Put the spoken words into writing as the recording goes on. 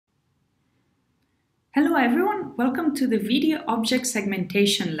Hello everyone, welcome to the video object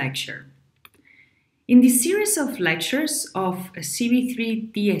segmentation lecture. In this series of lectures of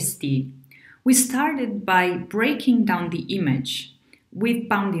CV3DST, we started by breaking down the image with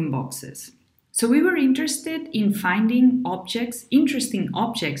bounding boxes. So we were interested in finding objects, interesting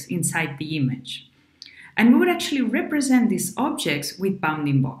objects inside the image. And we would actually represent these objects with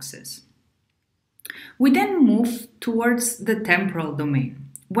bounding boxes. We then moved towards the temporal domain.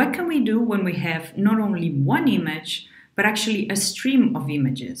 What can we do when we have not only one image, but actually a stream of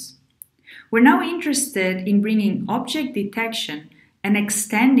images? We're now interested in bringing object detection and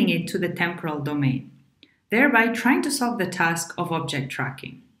extending it to the temporal domain, thereby trying to solve the task of object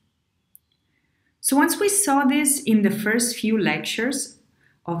tracking. So once we saw this in the first few lectures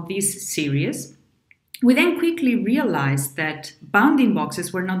of this series, we then quickly realized that bounding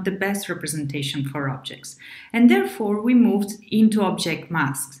boxes were not the best representation for objects, and therefore we moved into object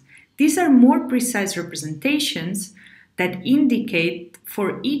masks. These are more precise representations that indicate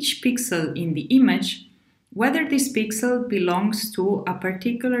for each pixel in the image whether this pixel belongs to a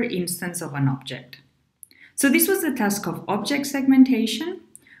particular instance of an object. So this was the task of object segmentation.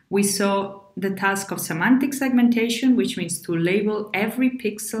 We saw the task of semantic segmentation, which means to label every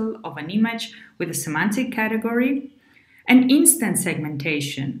pixel of an image with a semantic category, and instance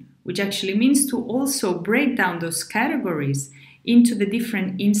segmentation, which actually means to also break down those categories into the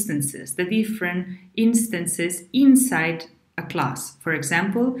different instances inside a class. For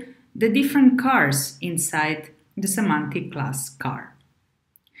example, the different cars inside the semantic class car.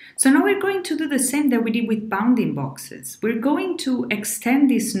 So now we're going to do the same that we did with bounding boxes. We're going to extend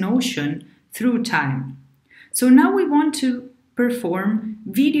this notion through time. So now we want to perform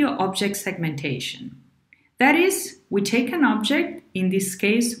video object segmentation. That is, we take an object, in this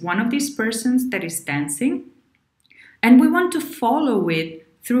case, one of these persons that is dancing, and we want to follow it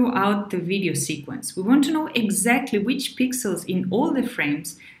throughout the video sequence. We want to know exactly which pixels in all the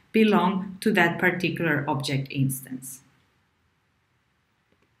frames belong to that particular object instance.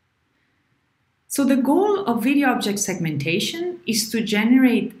 So the goal of video object segmentation is to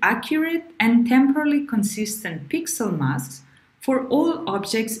generate accurate and temporally consistent pixel masks for all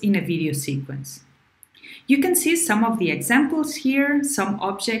objects in a video sequence. You can see some of the examples here. Some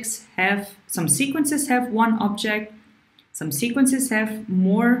sequences have one object, some sequences have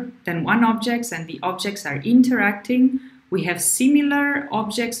more than one object, and the objects are interacting. We have similar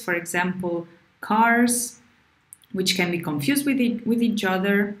objects, for example, cars, which can be confused with each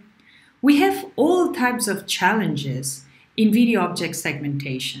other. We have all types of challenges in video object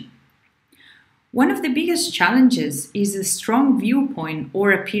segmentation. One of the biggest challenges is a strong viewpoint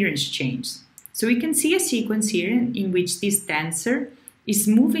or appearance change. So we can see a sequence here in which this dancer is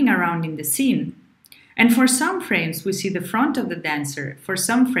moving around in the scene. And for some frames, we see the front of the dancer. For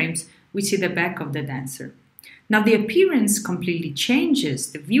some frames, we see the back of the dancer. Now the appearance completely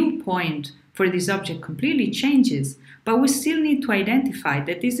changes, the viewpoint for this object completely changes, but we still need to identify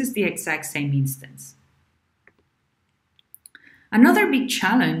that this is the exact same instance. Another big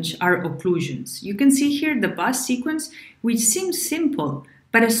challenge are occlusions. You can see here the bus sequence, which seems simple,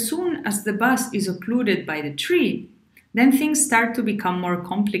 but as soon as the bus is occluded by the tree, then things start to become more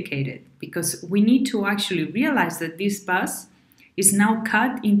complicated, because we need to actually realize that this bus is now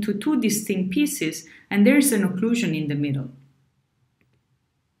cut into two distinct pieces and there is an occlusion in the middle.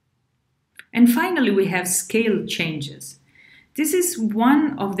 And finally, we have scale changes. This is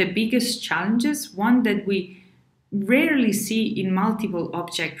one of the biggest challenges, one that we rarely see in multiple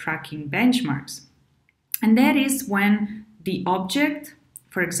object tracking benchmarks. And that is when the object,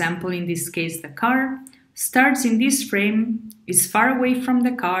 for example, in this case, the car, starts in this frame, is far away from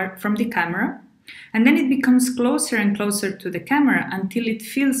the camera, and then it becomes closer and closer to the camera until it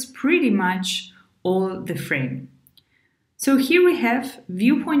fills pretty much all the frame. So here we have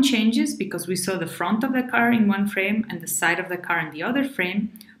viewpoint changes because we saw the front of the car in one frame and the side of the car in the other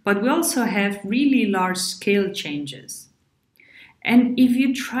frame, but we also have really large scale changes. And if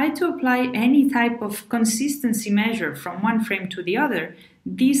you try to apply any type of consistency measure from one frame to the other,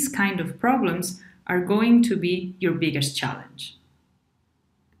 these kind of problems are going to be your biggest challenge.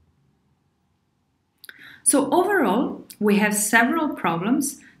 So overall, we have several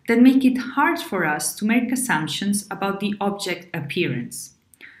problems that make it hard for us to make assumptions about the object appearance.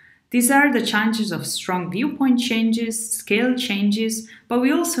 These are the challenges of strong viewpoint changes, scale changes, but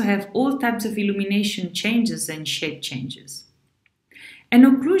we also have all types of illumination changes and shape changes. And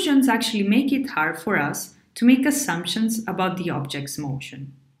occlusions actually make it hard for us to make assumptions about the object's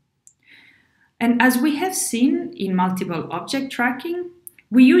motion. And as we have seen in multiple object tracking,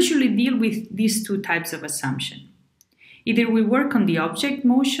 we usually deal with these two types of assumption. Either we work on the object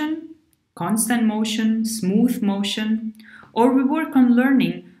motion constant motion, smooth motion, or we work on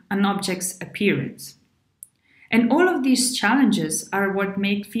learning an object's appearance. And all of these challenges are what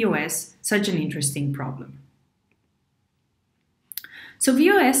make VOS such an interesting problem. So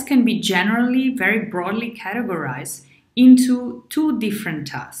VOS can be generally very broadly categorized into two different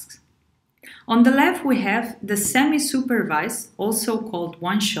tasks. On the left, we have the semi-supervised, also called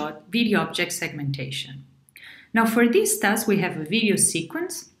one-shot, video object segmentation. Now for this task, we have a video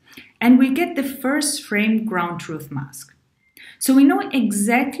sequence and we get the first frame ground truth mask. So we know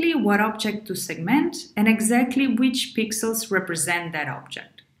exactly what object to segment and exactly which pixels represent that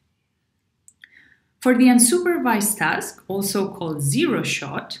object. For the unsupervised task, also called zero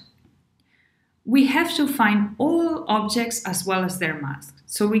shot, we have to find all objects as well as their masks.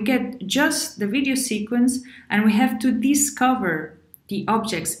 So we get just the video sequence and we have to discover the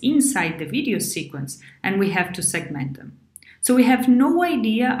objects inside the video sequence and we have to segment them. So we have no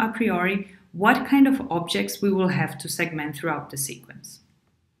idea a priori what kind of objects we will have to segment throughout the sequence.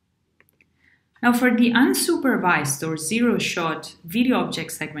 Now for the unsupervised or zero-shot video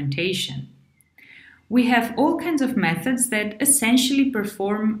object segmentation, we have all kinds of methods that essentially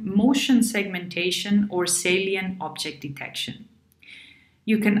perform motion segmentation or salient object detection.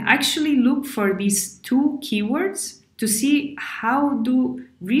 You can actually look for these two keywords to see how do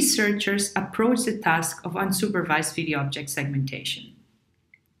researchers approach the task of unsupervised video object segmentation.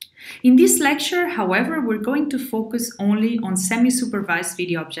 In this lecture, however, we're going to focus only on semi-supervised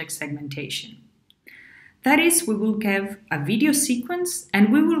video object segmentation. That is, we will have a video sequence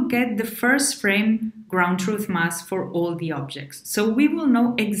and we will get the first frame ground truth mask for all the objects. So we will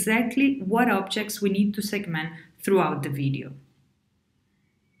know exactly what objects we need to segment throughout the video.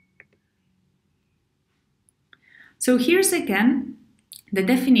 So here's again the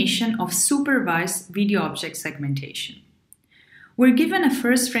definition of supervised video object segmentation. We're given a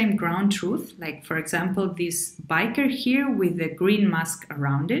first frame ground truth, like for example this biker here with the green mask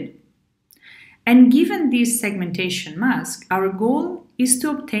around it. And given this segmentation mask, our goal is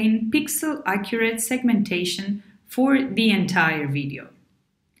to obtain pixel-accurate segmentation for the entire video.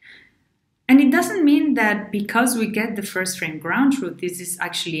 And it doesn't mean that because we get the first frame ground truth, this is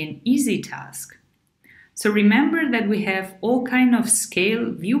actually an easy task. So remember that we have all kinds of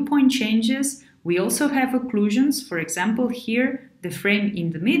scale viewpoint changes. We also have occlusions. For example, here, the frame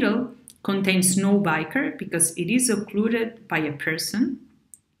in the middle contains no biker because it is occluded by a person.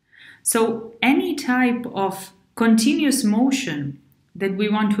 So any type of continuous motion that we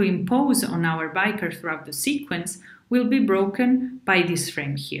want to impose on our biker throughout the sequence will be broken by this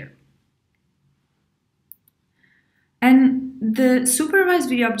frame here. And the supervised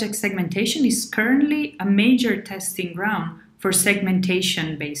video object segmentation is currently a major testing ground for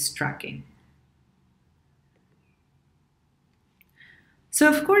segmentation-based tracking. So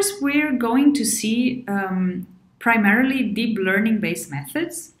of course, we're going to see primarily deep learning-based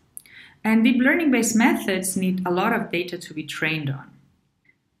methods. And deep learning-based methods need a lot of data to be trained on.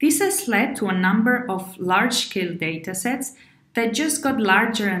 This has led to a number of large-scale datasets that just got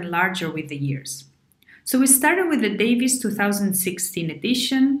larger and larger with the years. So we started with the Davis 2016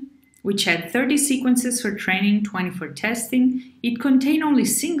 edition, which had 30 sequences for training, 20 for testing. It contained only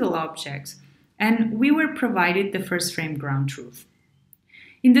single objects, and we were provided the first frame ground truth.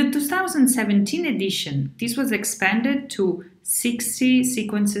 In the 2017 edition, this was expanded to 60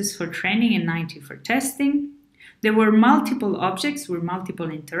 sequences for training and 90 for testing. There were multiple objects with multiple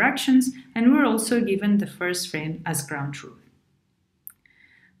interactions, and we were also given the first frame as ground truth.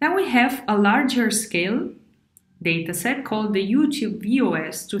 Then we have a larger scale dataset called the YouTube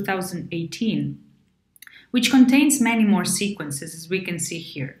VOS 2018, which contains many more sequences, as we can see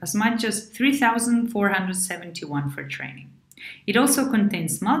here, as much as 3,471 for training. It also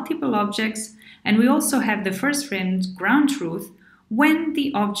contains multiple objects, and we also have the first frame ground truth when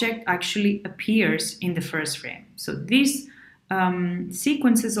the object actually appears in the first frame. So these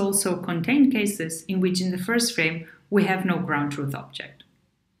sequences also contain cases in which in the first frame we have no ground truth object.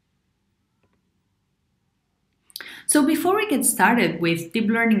 So before we get started with deep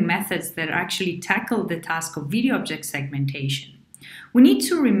learning methods that actually tackle the task of video object segmentation, we need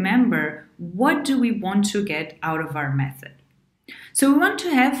to remember what do we want to get out of our method. So we want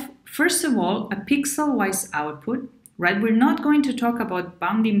to have, first of all, a pixel-wise output, right? We're not going to talk about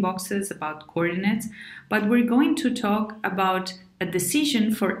bounding boxes, about coordinates, but we're going to talk about a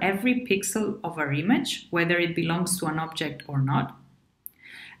decision for every pixel of our image, whether it belongs to an object or not.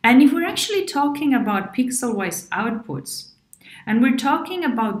 And if we're actually talking about pixel-wise outputs, and we're talking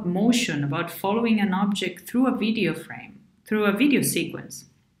about motion, about following an object through a video frame, through a video sequence,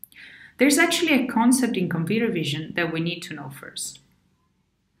 there's actually a concept in computer vision that we need to know first.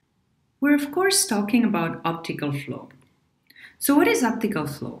 We're of course talking about optical flow. So what is optical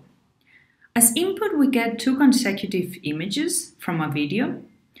flow? As input, we get two consecutive images from a video,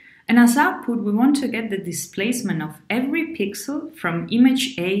 and as output, we want to get the displacement of every pixel from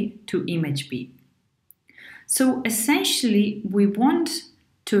image A to image B. So essentially, we want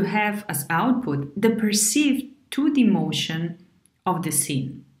to have as output the perceived 2D motion of the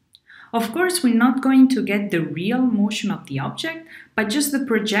scene. Of course, we're not going to get the real motion of the object, but just the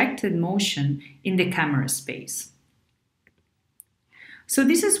projected motion in the camera space. So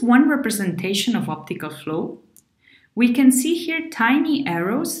this is one representation of optical flow. We can see here tiny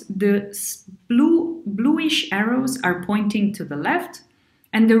arrows. The bluish arrows are pointing to the left,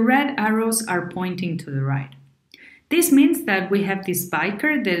 and the red arrows are pointing to the right. This means that we have this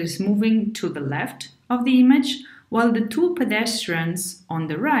biker that is moving to the left of the image, while the two pedestrians on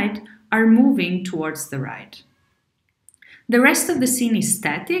the right are moving towards the right. The rest of the scene is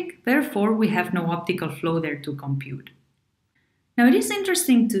static, therefore we have no optical flow there to compute. Now it is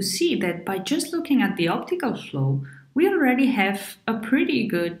interesting to see that by just looking at the optical flow, we already have a pretty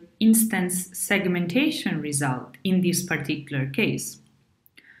good instance segmentation result in this particular case.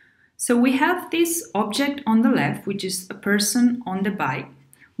 So we have this object on the left, which is a person on the bike,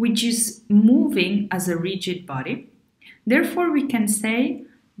 which is moving as a rigid body. Therefore, we can say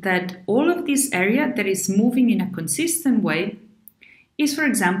that all of this area that is moving in a consistent way is, for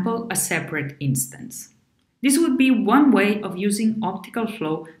example, a separate instance. This would be one way of using optical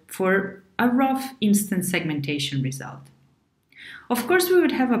flow for a rough instance segmentation result. Of course, we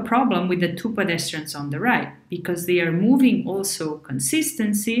would have a problem with the two pedestrians on the right because they are moving also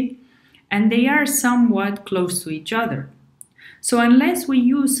consistently and they are somewhat close to each other. So unless we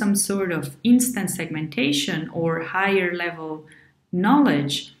use some sort of instance segmentation or higher level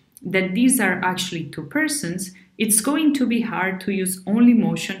knowledge that these are actually two persons, it's going to be hard to use only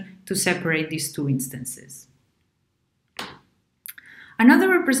motion to separate these two instances. Another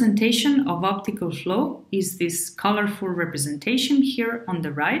representation of optical flow is this colorful representation here on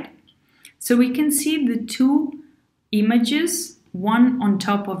the right. So we can see the two images, one on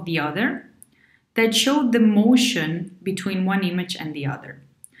top of the other, that show the motion between one image and the other.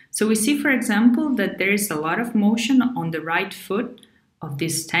 So we see, for example, that there is a lot of motion on the right foot of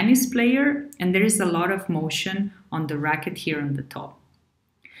this tennis player, and there is a lot of motion on the racket here on the top.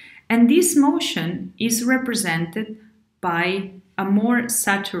 And this motion is represented by a more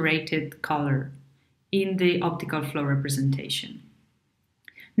saturated color in the optical flow representation.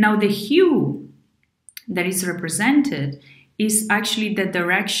 Now the hue that is represented is actually the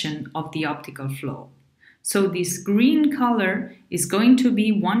direction of the optical flow. So this green color is going to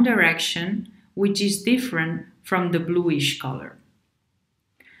be one direction, which is different from the bluish color.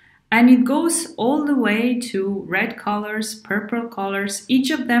 And it goes all the way to red colors, purple colors. Each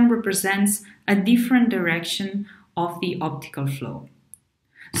of them represents a different direction of the optical flow.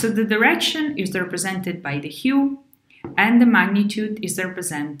 So the direction is represented by the hue, and the magnitude is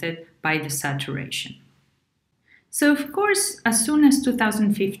represented by the saturation. So of course, as soon as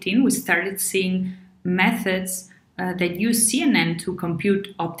 2015, we started seeing methods that use CNN to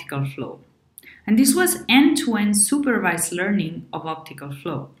compute optical flow. And this was end-to-end supervised learning of optical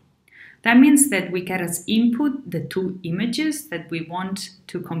flow. That means that we get as input the two images that we want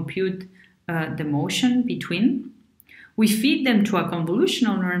to compute the motion between. We feed them to a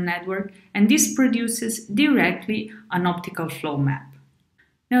convolutional neural network, and this produces directly an optical flow map.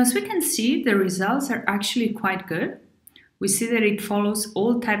 Now, as we can see, the results are actually quite good. We see that it follows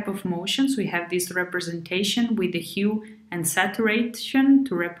all types of motions. We have this representation with the hue and saturation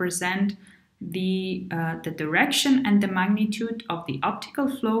to represent the direction and the magnitude of the optical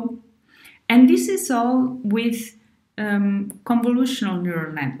flow. And this is all with convolutional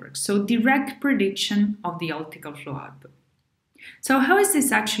neural networks, so direct prediction of the optical flow output. So how is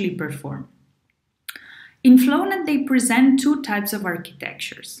this actually performed? In FlowNet, they present two types of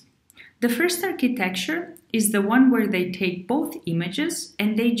architectures. The first architecture is the one where they take both images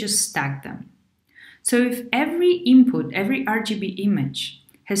and they just stack them. So if every input, every RGB image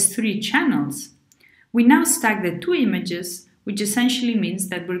has 3 channels, we now stack the 2 images, which essentially means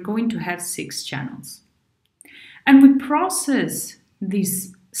that we're going to have 6 channels. And we process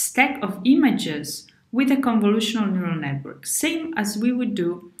this stack of images with a convolutional neural network, same as we would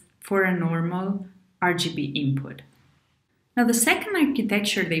do for a normal RGB input. Now, the second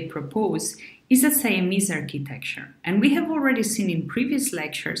architecture they propose is a Siamese architecture, and we have already seen in previous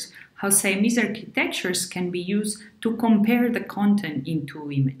lectures how Siamese architectures can be used to compare the content in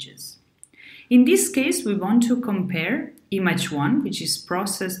 2 images. In this case, we want to compare image 1, which is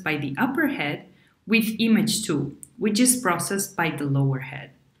processed by the upper head, with image 2, which is processed by the lower head.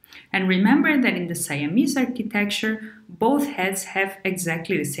 And remember that in the Siamese architecture, both heads have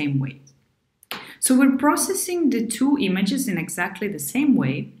exactly the same weight. So we're processing the two images in exactly the same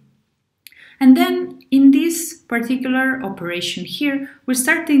way. And then in this particular operation here, we're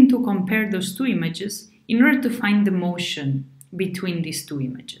starting to compare those two images in order to find the motion between these two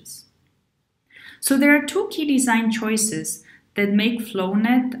images. So there are two key design choices that make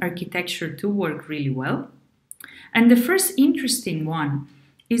FlowNet Architecture 2 work really well. And the first interesting one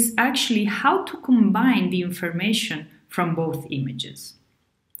is actually how to combine the information from both images.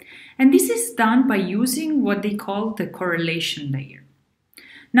 And this is done by using what they call the correlation layer.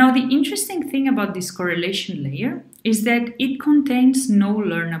 Now, the interesting thing about this correlation layer is that it contains no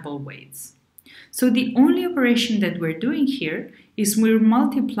learnable weights. So the only operation that we're doing here is we're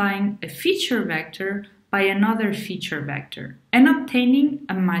multiplying a feature vector by another feature vector and obtaining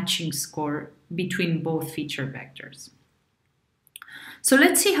a matching score between both feature vectors. So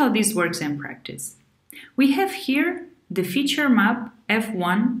let's see how this works in practice. We have here the feature map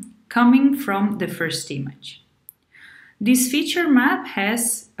F1 coming from the first image. This feature map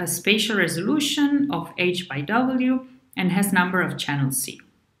has a spatial resolution of h by w and has number of channels C.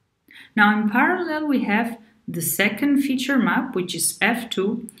 Now in parallel we have the second feature map, which is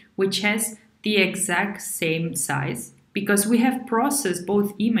F2, which has the exact same size because we have processed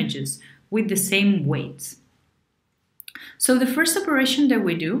both images with the same weights. So the first operation that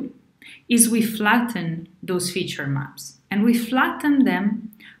we do is we flatten those feature maps, and we flatten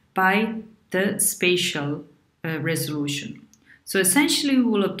them by the spatial resolution. So essentially we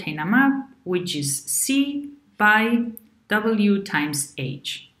will obtain a map which is C by W times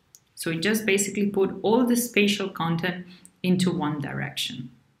H. So we just basically put all the spatial content into one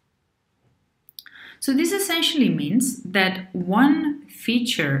direction. So this essentially means that one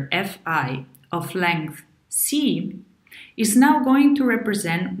feature Fi of length C is now going to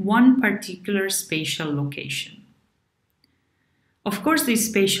represent one particular spatial location. Of course, this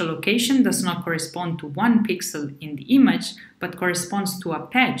spatial location does not correspond to one pixel in the image, but corresponds to a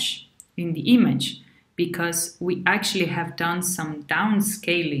patch in the image, because we actually have done some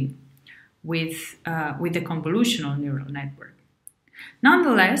downscaling with the convolutional neural network.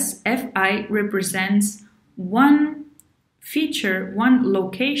 Nonetheless, Fi represents one feature, one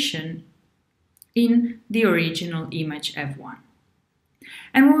location in the original image F1.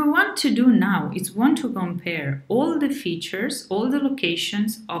 And what we want to do now is want to compare all the features, all the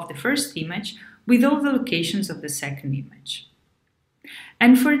locations of the first image with all the locations of the second image.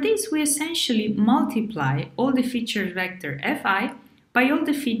 And for this, we essentially multiply all the feature vector Fi by all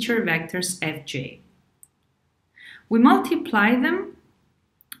the feature vectors Fj. We multiply them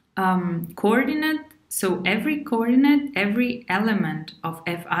coordinate, so every coordinate, every element of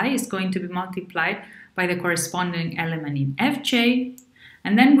Fi is going to be multiplied by the corresponding element in Fj,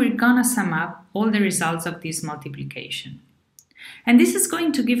 and then we're gonna sum up all the results of this multiplication. And this is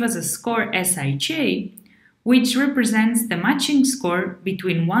going to give us a score Sij, which represents the matching score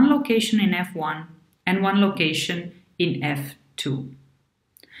between one location in F1 and one location in F2.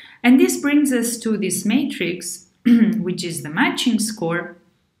 And this brings us to this matrix, which is the matching score,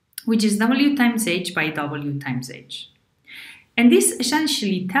 which is W times H by W times H. And this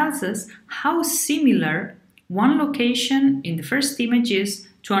essentially tells us how similar one location in the first image is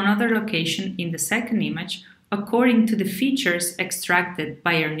to another location in the second image, according to the features extracted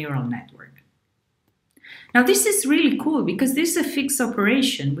by our neural network. Now this is really cool because this is a fixed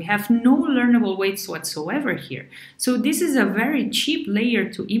operation. We have no learnable weights whatsoever here. So this is a very cheap layer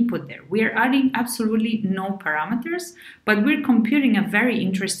to input there. We are adding absolutely no parameters, but we're computing a very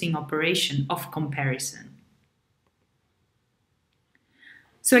interesting operation of comparison.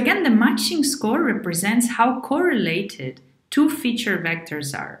 So again, the matching score represents how correlated two feature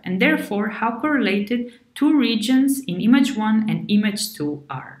vectors are, and therefore how correlated two regions in image 1 and image 2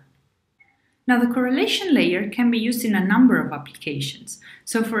 are. Now, the correlation layer can be used in a number of applications.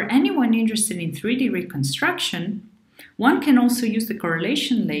 So for anyone interested in 3D reconstruction, one can also use the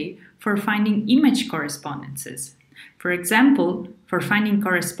correlation layer for finding image correspondences. For example, for finding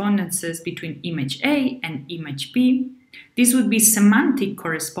correspondences between image A and image B, this would be semantic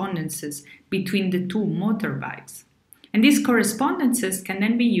correspondences between the two motorbikes. And these correspondences can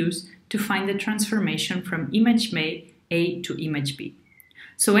then be used to find the transformation from image A to image B.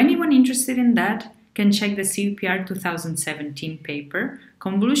 So anyone interested in that can check the CVPR 2017 paper,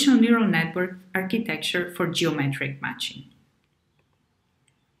 Convolutional Neural Network Architecture for Geometric Matching.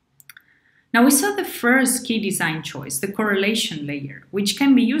 Now we saw the first key design choice, the correlation layer, which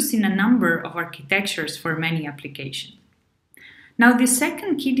can be used in a number of architectures for many applications. Now the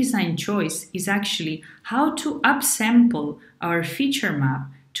second key design choice is actually how to upsample our feature map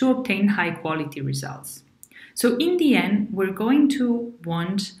to obtain high quality results. So in the end, we're going to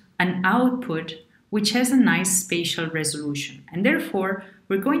want an output which has a nice spatial resolution, and therefore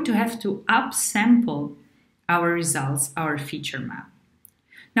we're going to have to upsample our results, our feature map.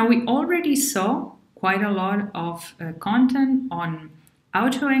 Now, we already saw quite a lot of content on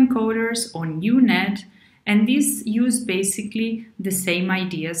autoencoders, on UNet, and these use basically the same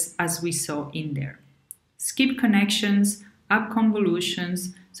ideas as we saw in there. Skip connections, up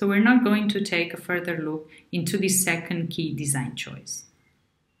convolutions, so we're not going to take a further look into the second key design choice.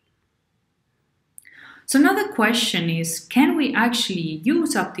 So now the question is, can we actually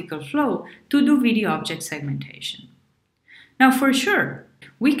use optical flow to do video object segmentation? Now, for sure,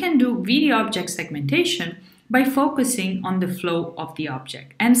 we can do video object segmentation by focusing on the flow of the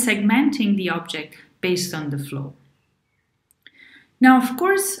object and segmenting the object based on the flow. Now, of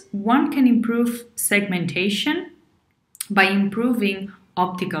course, one can improve segmentation by improving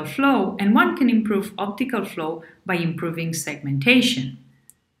optical flow, and one can improve optical flow by improving segmentation.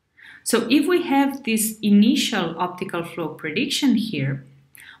 So if we have this initial optical flow prediction here,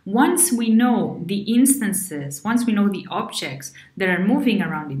 once we know the instances, once we know the objects that are moving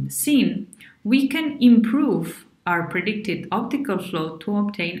around in the scene, we can improve our predicted optical flow to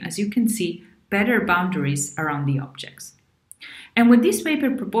obtain, as you can see, better boundaries around the objects. And what this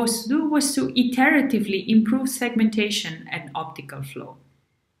paper proposed to do was to iteratively improve segmentation and optical flow.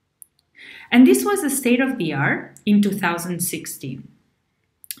 And this was the state of the art in 2016.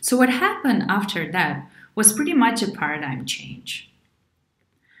 So what happened after that was pretty much a paradigm change.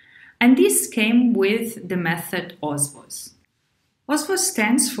 And this came with the method OSVOS. OSVOS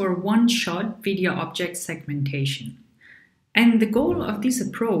stands for one-shot video object segmentation. And the goal of this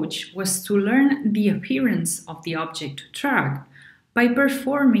approach was to learn the appearance of the object to track by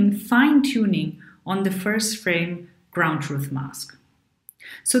performing fine-tuning on the first frame ground truth mask.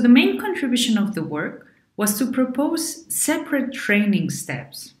 So the main contribution of the work was to propose separate training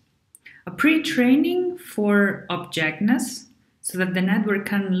steps. A pre-training for objectness, so that the network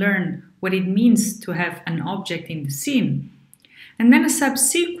can learn what it means to have an object in the scene, and then a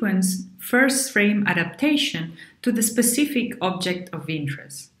subsequent first frame adaptation to the specific object of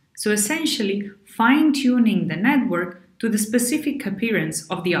interest. So essentially, fine-tuning the network to the specific appearance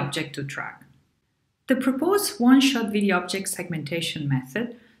of the object to track. The proposed one-shot video object segmentation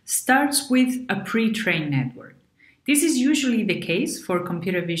method starts with a pre-trained network. This is usually the case for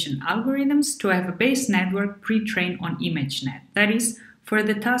computer vision algorithms to have a base network pre-trained on ImageNet, that is, for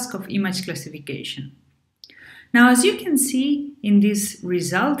the task of image classification. Now, as you can see in this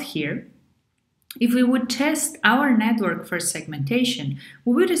result here, if we would test our network for segmentation,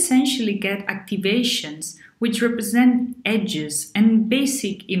 we would essentially get activations which represent edges and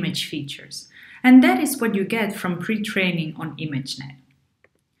basic image features. And that is what you get from pre-training on ImageNet.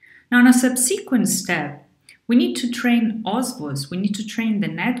 Now, in a subsequent step, we need to train OSVOS, we need to train the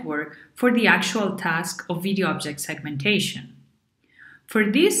network for the actual task of video object segmentation. For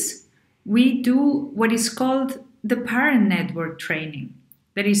this, we do what is called the parent network training.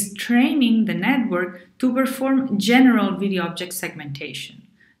 That is, training the network to perform general video object segmentation.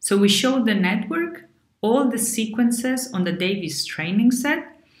 So we show the network all the sequences on the Davis training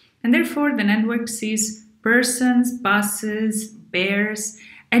set, and therefore the network sees persons, buses, bears,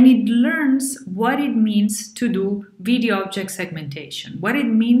 and it learns what it means to do video object segmentation, what it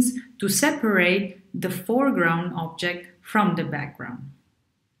means to separate the foreground object from the background.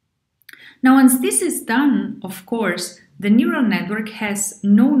 Now, once this is done, of course, the neural network has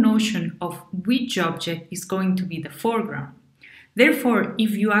no notion of which object is going to be the foreground. Therefore,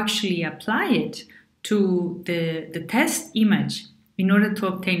 if you actually apply it to the test image in order to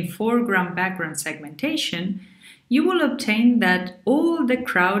obtain foreground-background segmentation, you will obtain that all the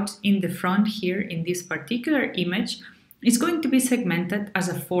crowd in the front here in this particular image is going to be segmented as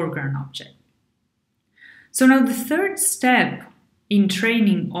a foreground object. So now the third step in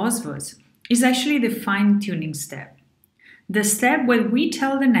training OSVOS is actually the fine-tuning step. The step where we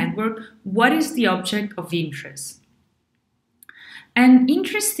tell the network what is the object of interest. And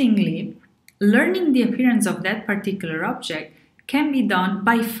interestingly, learning the appearance of that particular object can be done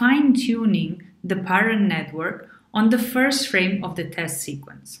by fine-tuning the parent network on the first frame of the test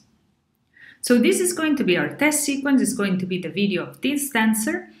sequence. So this is going to be our test sequence, it's going to be the video of this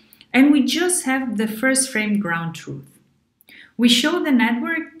dancer, and we just have the first frame ground truth. We show the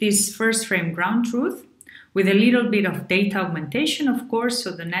network this first frame ground truth with a little bit of data augmentation, of course,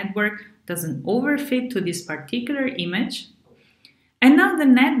 so the network doesn't overfit to this particular image. And now the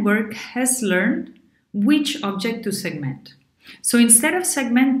network has learned which object to segment. So instead of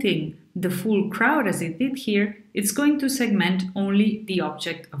segmenting the full crowd as it did here, it's going to segment only the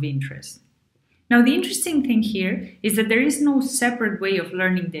object of interest. Now, the interesting thing here is that there is no separate way of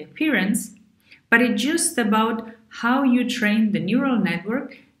learning the appearance, but it's just about how you train the neural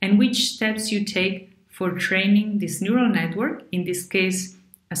network and which steps you take for training this neural network, in this case,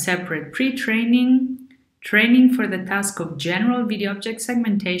 a separate pre-training, training for the task of general video object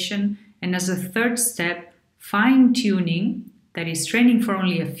segmentation, and as a third step, fine-tuning, that is training for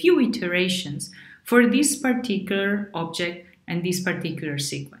only a few iterations for this particular object and this particular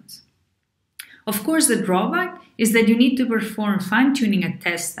sequence. Of course, the drawback is that you need to perform fine-tuning at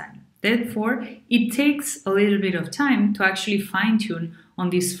test time. Therefore, it takes a little bit of time to actually fine-tune on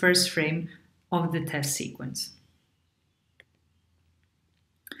this first frame of the test sequence.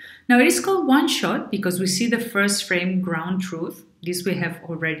 Now, it is called one-shot because we see the first frame ground truth. This we have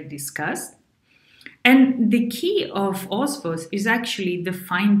already discussed. And the key of OSVOS is actually the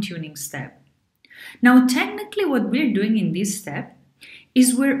fine-tuning step. Now, technically, what we're doing in this step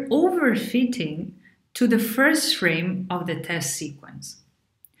is we're overfitting to the first frame of the test sequence,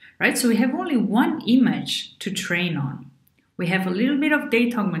 right? So we have only one image to train on. We have a little bit of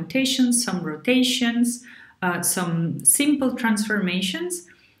data augmentation, some rotations, some simple transformations,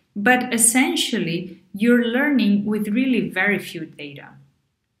 but essentially you're learning with really very few data.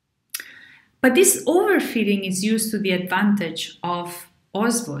 But this overfitting is used to the advantage of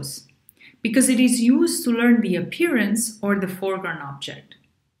OSVOS because it is used to learn the appearance or the foreground object.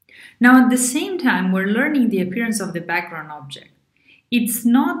 Now, at the same time, we're learning the appearance of the background object. It's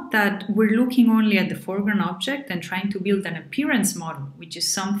not that we're looking only at the foreground object and trying to build an appearance model, which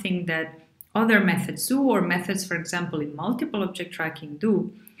is something that other methods do, or methods, for example, in multiple object tracking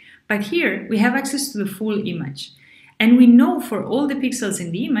do. But here, we have access to the full image. And we know for all the pixels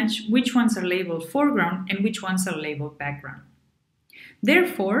in the image which ones are labeled foreground and which ones are labeled background.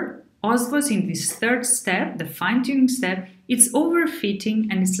 Therefore, OSVOS in this third step, the fine-tuning step, it's overfitting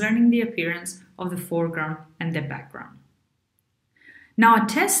and it's learning the appearance of the foreground and the background. Now at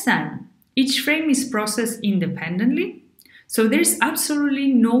test time, each frame is processed independently, so there's absolutely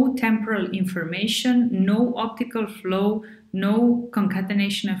no temporal information, no optical flow, no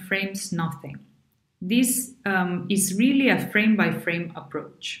concatenation of frames, nothing. This is really a frame-by-frame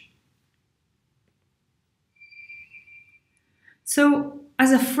approach. So,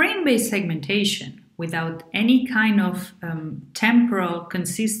 as a frame-based segmentation, without any kind of temporal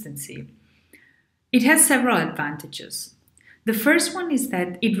consistency, it has several advantages. The first one is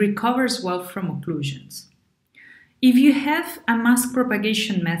that it recovers well from occlusions. If you have a mask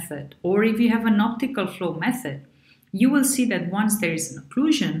propagation method, or if you have an optical flow method, you will see that once there is an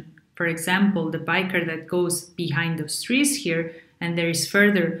occlusion, for example, the biker that goes behind those trees here, and there is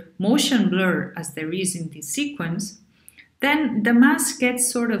further motion blur as there is in this sequence, then the mask gets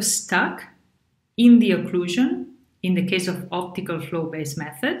sort of stuck in the occlusion, in the case of optical flow-based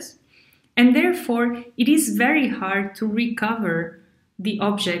methods, and therefore it is very hard to recover the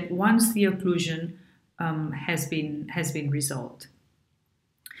object once the occlusion has been resolved.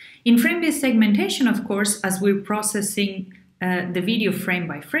 In frame-based segmentation, of course, as we're processing the video frame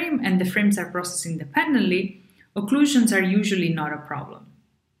by frame and the frames are processed independently, occlusions are usually not a problem.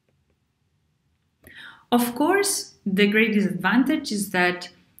 Of course, the great disadvantage is that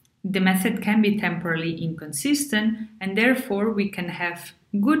the method can be temporally inconsistent, and therefore we can have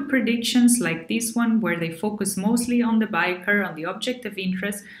good predictions like this one where they focus mostly on the biker, on the object of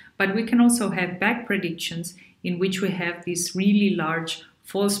interest, but we can also have bad predictions in which we have these really large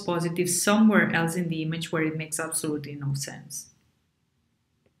false positives somewhere else in the image where it makes absolutely no sense.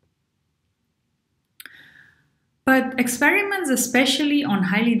 But experiments, especially on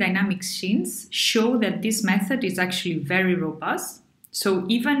highly dynamic scenes, show that this method is actually very robust. So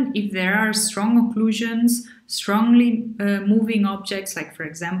even if there are strong occlusions, strongly moving objects, like for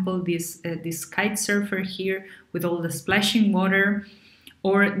example this kite surfer here with all the splashing water,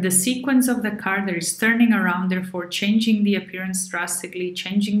 or the sequence of the car that is turning around, therefore changing the appearance drastically,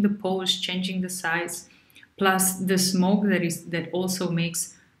 changing the pose, changing the size, plus the smoke that also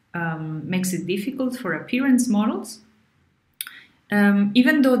makes it difficult for appearance models.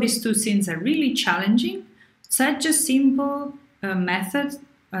 Even though these two scenes are really challenging, such a simple method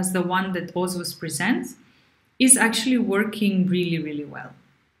as the one that OSVOS presents is actually working really, really well.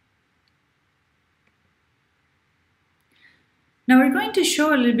 Now we're going to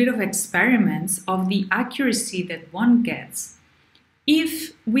show a little bit of experiments of the accuracy that one gets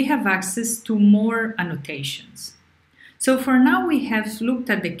if we have access to more annotations. So for now we have looked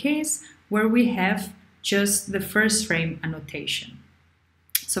at the case where we have just the first frame annotation.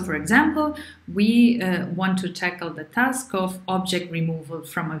 So for example, we want to tackle the task of object removal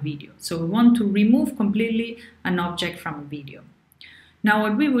from a video. So we want to remove completely an object from a video. Now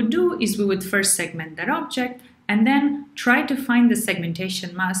what we would do is we would first segment that object and then try to find the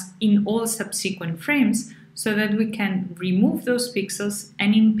segmentation mask in all subsequent frames so that we can remove those pixels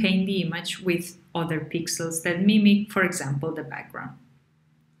and paint the image with other pixels that mimic, for example, the background.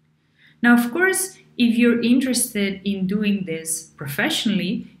 Now, of course, if you're interested in doing this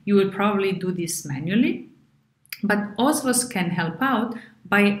professionally, you would probably do this manually, but OSVOS can help out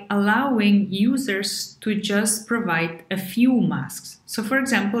by allowing users to just provide a few masks. So for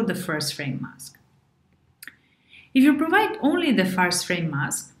example, the first frame mask. If you provide only the first frame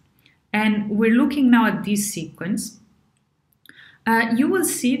mask, and we're looking now at this sequence, you will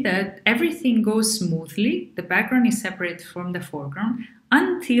see that everything goes smoothly, the background is separate from the foreground,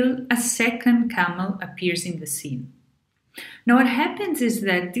 until a second camel appears in the scene. Now what happens is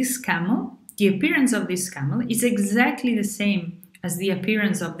that this camel, the appearance of this camel, is exactly the same as the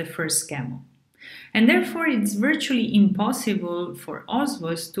appearance of the first camel. And therefore it's virtually impossible for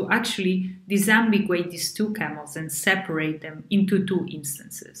OSVOS to actually disambiguate these two camels and separate them into two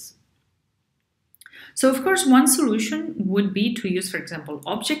instances. So of course one solution would be to use, for example,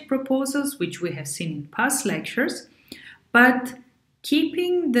 object proposals, which we have seen in past lectures, but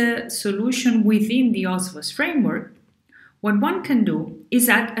keeping the solution within the OSVOS framework, what one can do is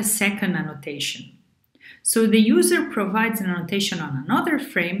add a second annotation. So the user provides an annotation on another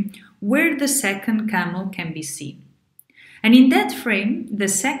frame where the second camel can be seen. And in that frame, the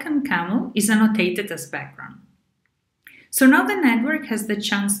second camel is annotated as background. So now the network has the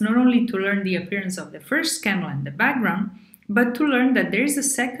chance not only to learn the appearance of the first camel and the background, but to learn that there is a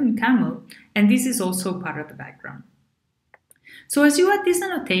second camel and this is also part of the background. So as you add this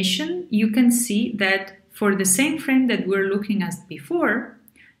annotation, you can see that for the same frame that we're looking at before,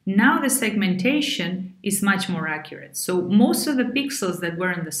 now the segmentation is much more accurate. So most of the pixels that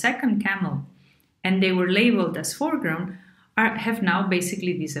were on the second camel and they were labeled as foreground have now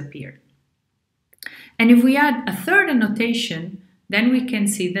basically disappeared. And if we add a third annotation, then we can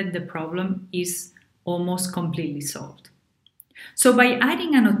see that the problem is almost completely solved. So by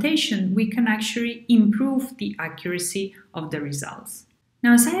adding annotation, we can actually improve the accuracy of the results.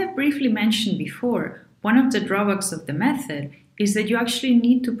 Now, as I have briefly mentioned before, one of the drawbacks of the method is that you actually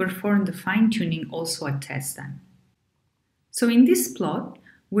need to perform the fine-tuning also at test time. So in this plot,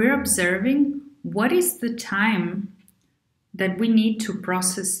 we're observing what is the time that we need to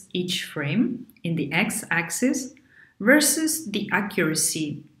process each frame in the x-axis versus the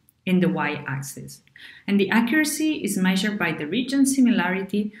accuracy in the y-axis. And the accuracy is measured by the region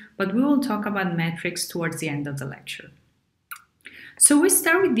similarity, but we will talk about metrics towards the end of the lecture. So we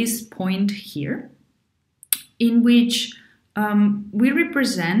start with this point here, in which we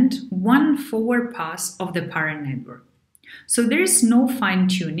represent one forward pass of the parent network. So there is no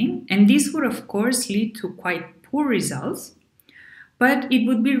fine-tuning, and this would of course lead to quite poor results, but it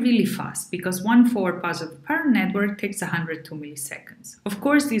would be really fast because one forward pass of the parent network takes 102 milliseconds. Of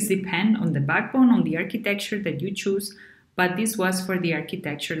course, this depends on the backbone, on the architecture that you choose, but this was for the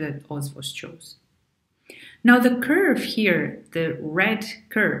architecture that OSVOS chose. Now the curve here, the red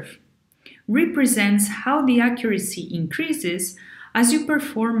curve, represents how the accuracy increases as you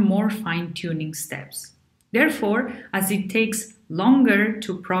perform more fine-tuning steps. Therefore, as it takes longer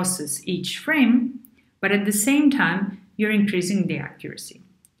to process each frame, but at the same time, you're increasing the accuracy.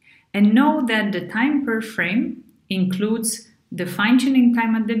 And know that the time per frame includes the fine-tuning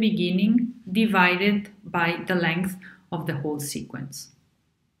time at the beginning divided by the length of the whole sequence.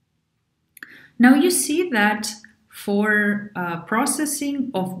 Now you see that for processing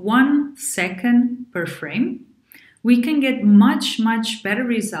of 1 second per frame, we can get much better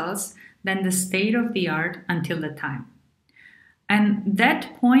results than the state of the art until the time. And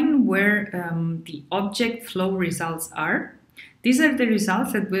that point where the object flow results are, these are the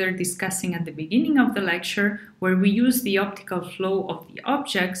results that we are discussing at the beginning of the lecture, where we use the optical flow of the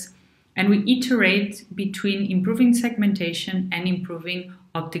objects and we iterate between improving segmentation and improving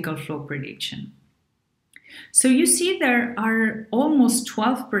optical flow prediction. So you see there are almost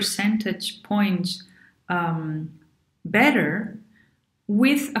 12 percentage points better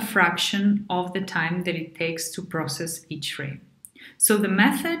with a fraction of the time that it takes to process each frame. So the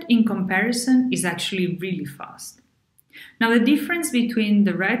method in comparison is actually really fast. Now the difference between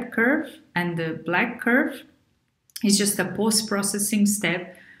the red curve and the black curve is just a post-processing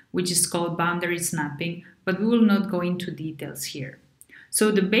step, which is called boundary snapping, but we will not go into details here. So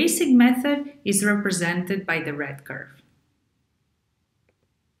the basic method is represented by the red curve.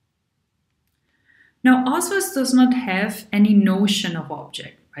 Now, OSVOS does not have any notion of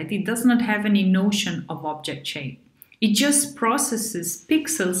object, right? It does not have any notion of object shape. It just processes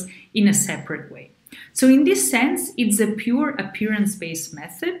pixels in a separate way. So in this sense, it's a pure appearance-based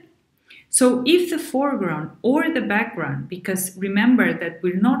method. So if the foreground or the background, because remember that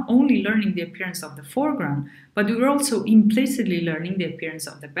we're not only learning the appearance of the foreground, but we're also implicitly learning the appearance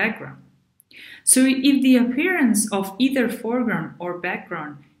of the background. So if the appearance of either foreground or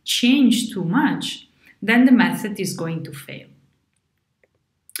background change too much, then the method is going to fail.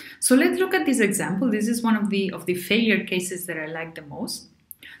 So let's look at this example. This is one of the failure cases that I like the most.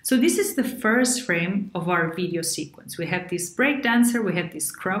 So this is the first frame of our video sequence. We have this breakdancer, we have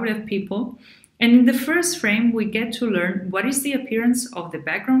this crowd of people, and in the first frame we get to learn what is the appearance of the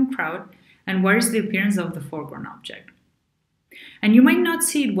background crowd and what is the appearance of the foreground object. And you might not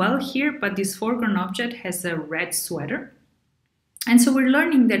see it well here, but this foreground object has a red sweater. And so we're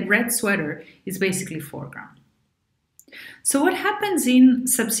learning that red sweater is basically foreground. So what happens in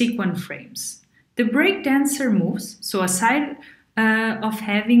subsequent frames? The breakdancer moves, so aside of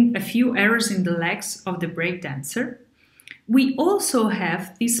having a few errors in the legs of the breakdancer, we also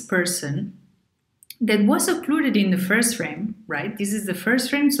have this person that was occluded in the first frame, right? This is the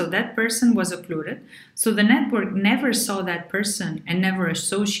first frame, so that person was occluded. So the network never saw that person and never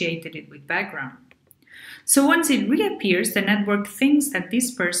associated it with background. So once it reappears, the network thinks that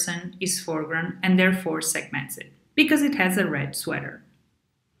this person is foreground and therefore segments it because it has a red sweater.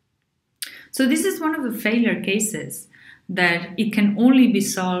 So this is one of the failure cases that it can only be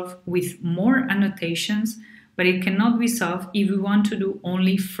solved with more annotations, but it cannot be solved if we want to do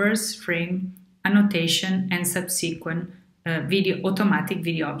only first frame annotation and subsequent automatic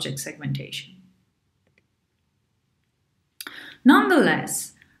video object segmentation.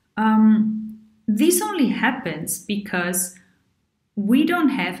 Nonetheless, this only happens because we don't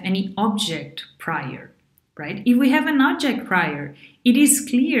have any object prior, right? If we have an object prior, it is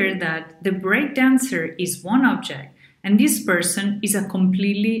clear that the breakdancer is one object and this person is a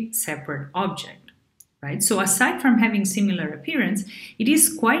completely separate object, right? So aside from having similar appearance, it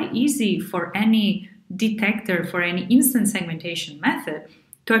is quite easy for any detector, for any instance segmentation method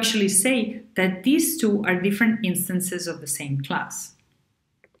to actually say that these two are different instances of the same class.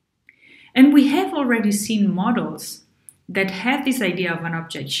 And we have already seen models that have this idea of an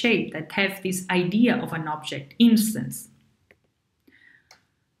object shape, that have this idea of an object instance.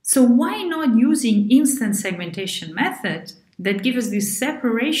 So why not using instance segmentation methods that give us this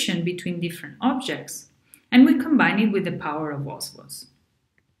separation between different objects, and we combine it with the power of OSVOS?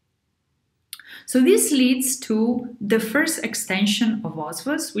 So this leads to the first extension of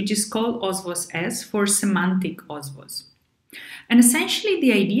OSVOS, which is called OSVOS-S for semantic OSVOS. And essentially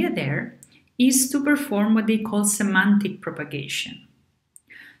the idea there is to perform what they call semantic propagation.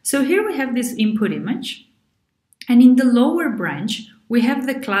 So here we have this input image, and in the lower branch, we have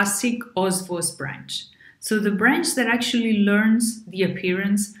the classic OSVOS branch. So the branch that actually learns the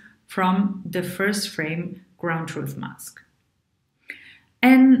appearance from the first frame ground truth mask.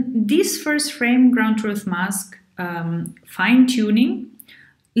 And this first frame ground truth mask fine-tuning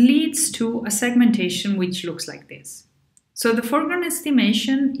leads to a segmentation which looks like this. So the foreground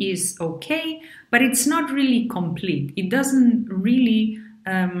estimation is okay, but it's not really complete. It doesn't really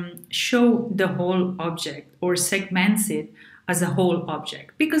show the whole object or segments it as a whole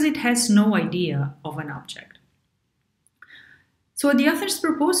object because it has no idea of an object. So what the authors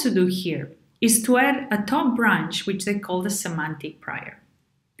propose to do here is to add a top branch which they call the semantic prior.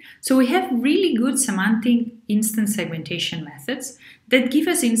 So we have really good semantic instance segmentation methods that give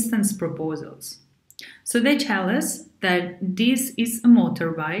us instance proposals. So they tell us that this is a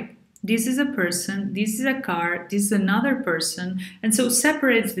motorbike, this is a person, this is a car, this is another person, and so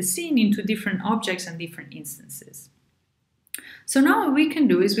separates the scene into different objects and different instances. So now what we can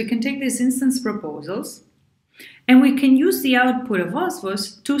do is we can take these instance proposals and we can use the output of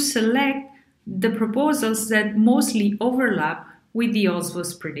OSVOS to select the proposals that mostly overlap with the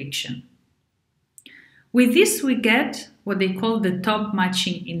OSVOS prediction. With this we get what they call the top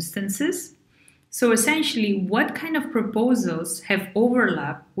matching instances. So essentially what kind of proposals have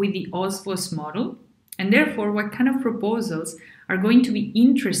overlap with the OSVOS model, and therefore what kind of proposals are going to be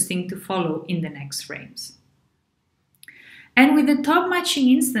interesting to follow in the next frames. And with the top matching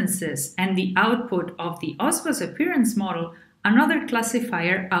instances and the output of the OSVOS appearance model, another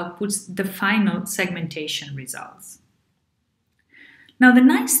classifier outputs the final segmentation results. Now the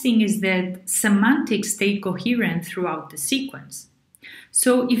nice thing is that semantics stay coherent throughout the sequence.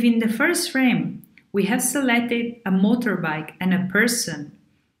 So if in the first frame we have selected a motorbike and a person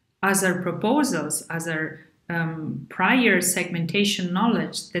as our proposals, as our prior segmentation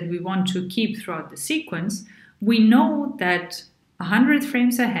knowledge that we want to keep throughout the sequence, we know that 100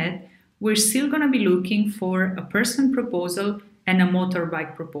 frames ahead, we're still going to be looking for a person proposal and a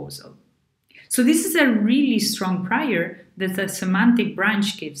motorbike proposal. So this is a really strong prior that the semantic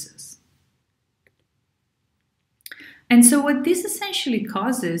branch gives us. And so what this essentially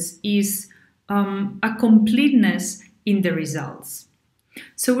causes is a completeness in the results.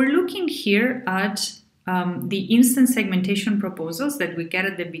 So we're looking here at the instant segmentation proposals that we get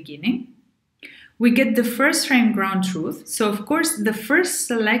at the beginning. We get the first frame ground truth. So of course, the first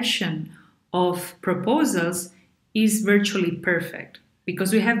selection of proposals is virtually perfect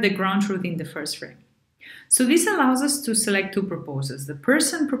because we have the ground truth in the first frame. So this allows us to select two proposals, the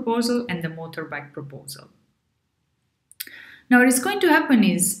person proposal and the motorbike proposal. Now what is going to happen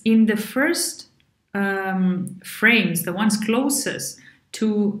is in the first frames, the ones closest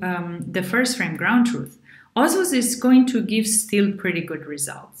to the first frame ground truth, OSVOS is going to give still pretty good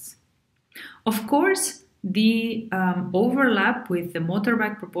results. Of course, the overlap with the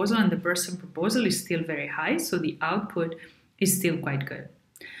motorbike proposal and the person proposal is still very high, so the output is still quite good.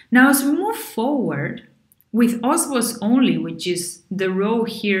 Now, as we move forward with OSVOS only, which is the row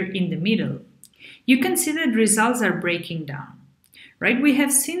here in the middle, you can see that results are breaking down, right? We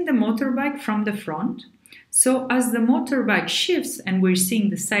have seen the motorbike from the front. So as the motorbike shifts and we're seeing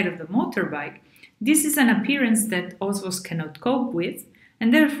the side of the motorbike, this is an appearance that OSVOS cannot cope with,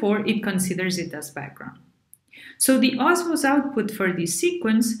 and therefore it considers it as background. So the OSVOS output for this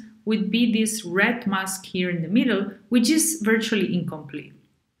sequence would be this red mask here in the middle, which is virtually incomplete.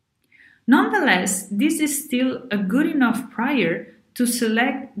 Nonetheless, this is still a good enough prior to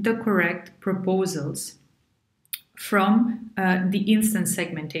select the correct proposals from the instant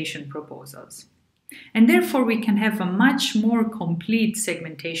segmentation proposals. And therefore, we can have a much more complete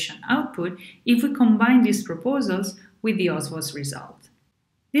segmentation output if we combine these proposals with the OSVOS result.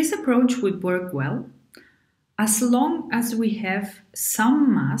 This approach would work well as long as we have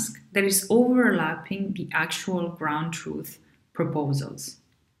some mask that is overlapping the actual ground truth proposals.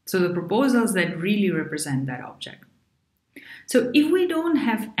 So the proposals that really represent that object. So if we don't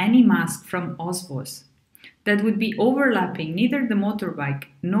have any mask from OSVOS that would be overlapping neither the motorbike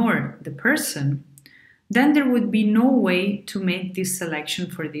nor the person, then there would be no way to make this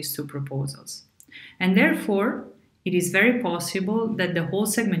selection for these two proposals. And therefore, it is very possible that the whole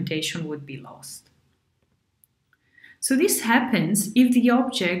segmentation would be lost. So this happens if the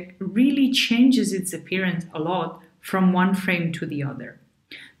object really changes its appearance a lot from one frame to the other.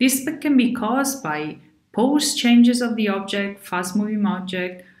 This can be caused by pose changes of the object, fast-moving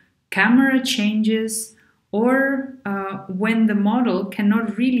object, camera changes, or when the model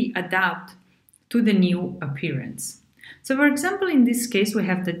cannot really adapt to the new appearance. So for example, in this case, we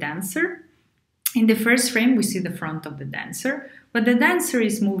have the dancer. In the first frame, we see the front of the dancer, but the dancer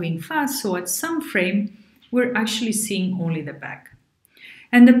is moving fast, so at some frame, we're actually seeing only the back.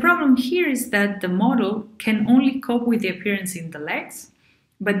 And the problem here is that the model can only cope with the appearance in the legs,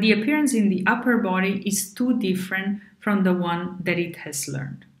 but the appearance in the upper body is too different from the one that it has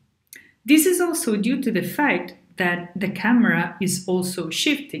learned. This is also due to the fact that the camera is also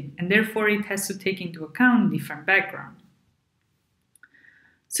shifting, and therefore it has to take into account different background.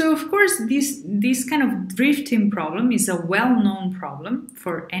 So of course, this kind of drifting problem is a well-known problem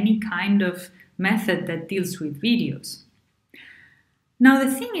for any kind of method that deals with videos. Now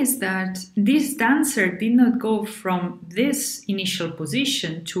the thing is that this dancer did not go from this initial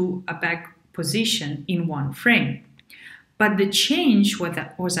position to a back position in one frame, but the change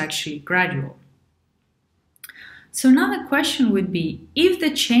was actually gradual. So now the question would be, if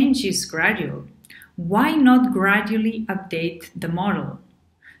the change is gradual, why not gradually update the model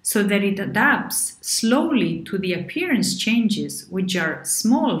so that it adapts slowly to the appearance changes, which are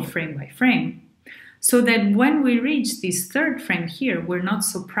small frame by frame, so that when we reach this third frame here, we're not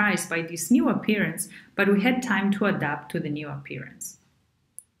surprised by this new appearance, but we had time to adapt to the new appearance.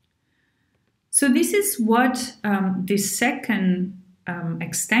 So this is what this second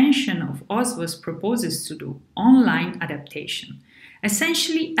extension of OSVOS proposes to do, online adaptation.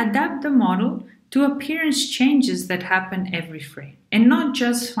 Essentially adapt the model to appearance changes that happen every frame and not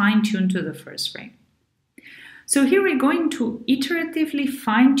just fine-tune to the first frame. So here we're going to iteratively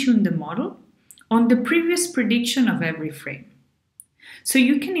fine-tune the model on the previous prediction of every frame. So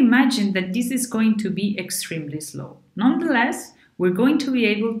you can imagine that this is going to be extremely slow. Nonetheless, we're going to be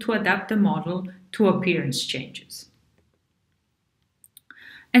able to adapt the model to appearance changes.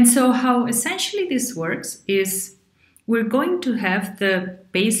 And so how essentially this works is we're going to have the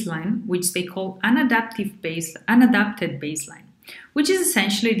baseline, which they call unadapted baseline, which is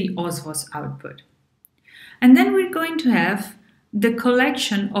essentially the OSVOS output. And then we're going to have the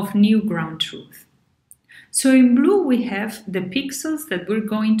collection of new ground truth. So in blue, we have the pixels that we're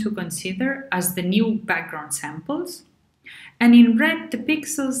going to consider as the new background samples. And in red, the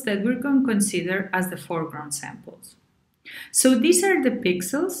pixels that we're going to consider as the foreground samples. So these are the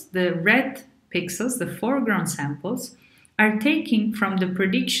pixels, the red pixels, the foreground samples, are taken from the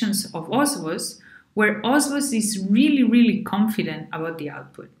predictions of OSVOS, where OSVOS is really confident about the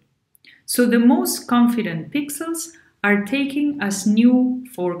output. So the most confident pixels are taken as new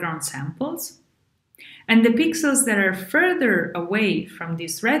foreground samples, and the pixels that are further away from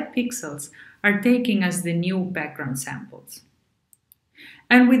these red pixels are taken as the new background samples.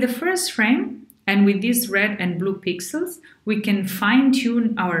 And with the first frame, and with these red and blue pixels, we can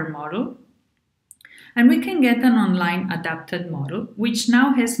fine-tune our model, and we can get an online adapted model, which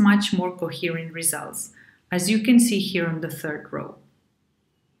now has much more coherent results, as you can see here on the third row.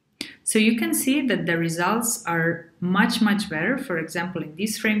 So you can see that the results are much better. For example, in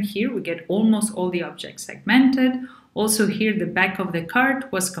this frame here, we get almost all the objects segmented. Also here, the back of the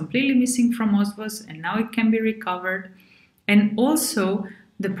cart was completely missing from OSVOS, and now it can be recovered. And also,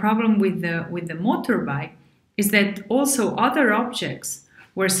 the problem with the motorbike is that also other objects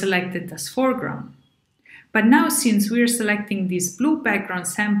were selected as foreground. But now, since we are selecting these blue background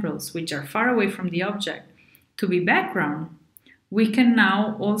samples, which are far away from the object, to be background, we can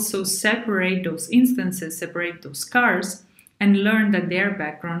now also separate those instances, separate those cars, and learn that they are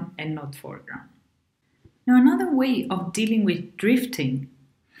background and not foreground. Now, another way of dealing with drifting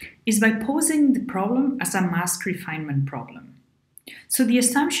is by posing the problem as a mask refinement problem. So the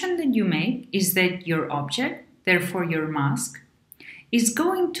assumption that you make is that your object, therefore your mask, is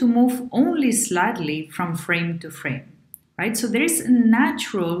going to move only slightly from frame to frame, right? So there is a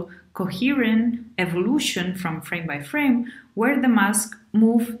natural, coherent evolution from frame by frame where the mask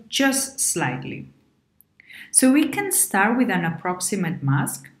moves just slightly. So we can start with an approximate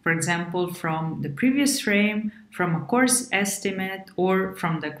mask, for example, from the previous frame, from a coarse estimate, or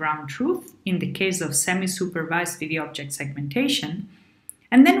from the ground truth, in the case of semi-supervised video object segmentation.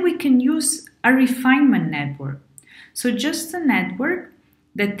 And then we can use a refinement network. So just a network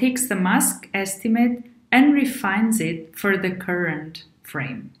that takes the mask estimate and refines it for the current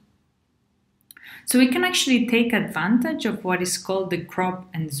frame. So we can actually take advantage of what is called the crop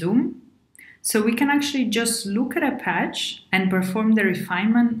and zoom. So we can actually just look at a patch and perform the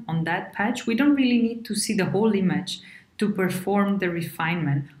refinement on that patch. We don't really need to see the whole image to perform the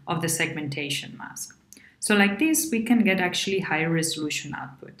refinement of the segmentation mask. So like this, we can get actually higher resolution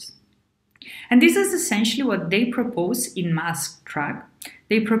outputs. And this is essentially what they propose in Mask Track.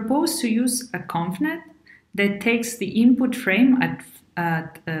 They propose to use a ConvNet that takes the input frame at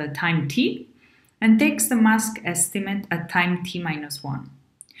time t and takes the mask estimate at time t-1.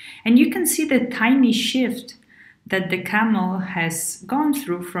 And you can see the tiny shift that the camel has gone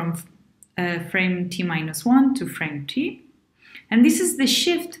through from frame t-1 to frame t. And this is the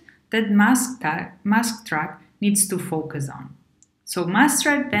shift that Mask Track needs to focus on. So Mask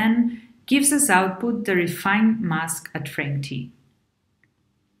Track then gives us output the refined mask at frame t.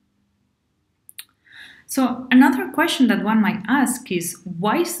 So another question that one might ask is,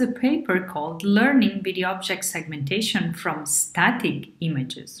 why is the paper called Learning Video Object Segmentation from Static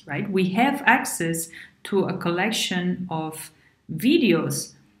Images, right? We have access to a collection of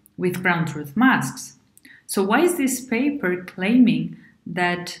videos with ground truth masks. So why is this paper claiming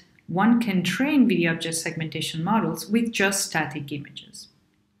that one can train video object segmentation models with just static images?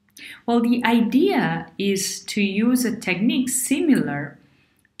 Well, the idea is to use a technique similar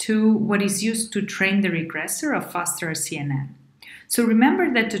to what is used to train the regressor of FastRCNN. So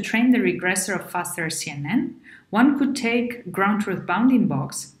remember that to train the regressor of FastRCNN, one could take ground truth bounding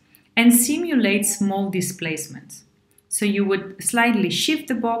box and simulate small displacements. So you would slightly shift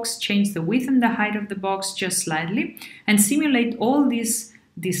the box, change the width and the height of the box just slightly, and simulate all these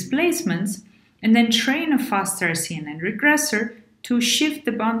displacements, and then train a FastRCNN regressor to shift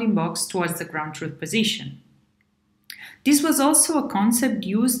the bounding box towards the ground truth position. This was also a concept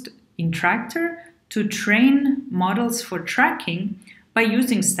used in Tractor to train models for tracking by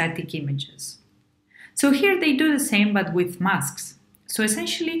using static images. So here they do the same but with masks. So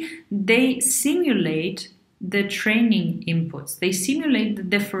essentially they simulate the training inputs. They simulate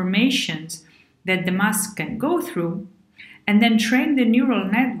the deformations that the mask can go through and then train the neural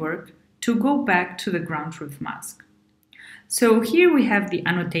network to go back to the ground truth mask. So here we have the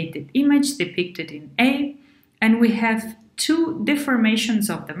annotated image depicted in A, and we have two deformations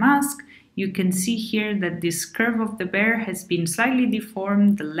of the mask. You can see here that this curve of the bear has been slightly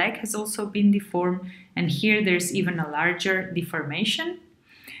deformed, the leg has also been deformed, and here there's even a larger deformation.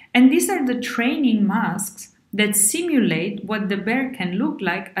 And these are the training masks that simulate what the bear can look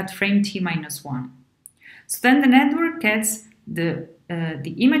like at frame t-1. So then the network gets the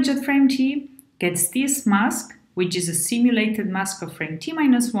image at frame t, gets this mask, which is a simulated mask of frame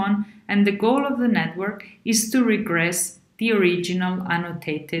t-1, and the goal of the network is to regress the original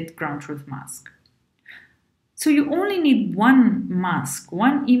annotated ground truth mask. So you only need one mask,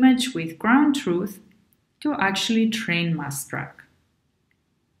 one image with ground truth to actually train mask track.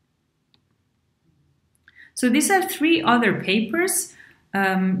 So these are 3 other papers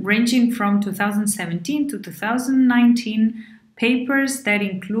ranging from 2017 to 2019, papers that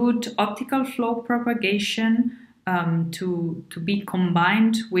include optical flow propagation to be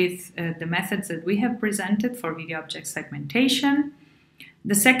combined with the methods that we have presented for video object segmentation.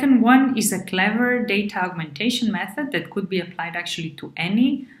 The second one is a clever data augmentation method that could be applied actually to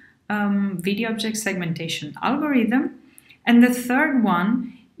any video object segmentation algorithm. And the third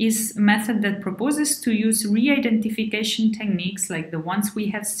one is a method that proposes to use re-identification techniques like the ones we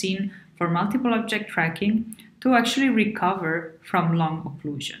have seen for multiple object tracking to actually recover from long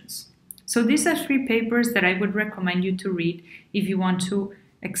occlusions. So these are 3 papers that I would recommend you to read if you want to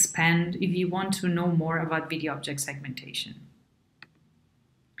expand, if you want to know more about video object segmentation.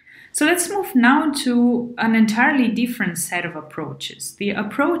 So let's move now to an entirely different set of approaches, the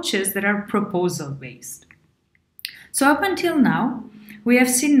approaches that are proposal-based. So up until now, we have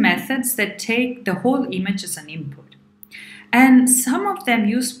seen methods that take the whole image as an input. And some of them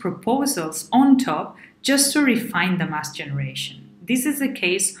use proposals on top just to refine the mask generation. This is the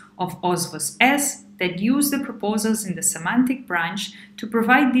case of OSVOS that use the proposals in the semantic branch to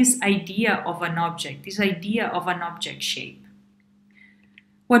provide this idea of an object, this idea of an object shape.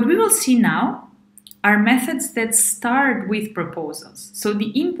 What we will see now are methods that start with proposals. So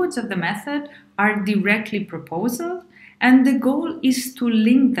the inputs of the method are directly proposals, and the goal is to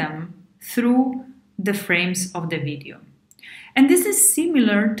link them through the frames of the video. And this is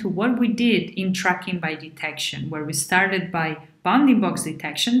similar to what we did in tracking by detection, where we started by bounding box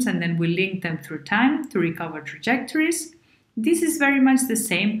detections and then we linked them through time to recover trajectories. This is very much the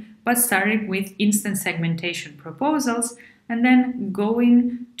same, but starting with instant segmentation proposals and then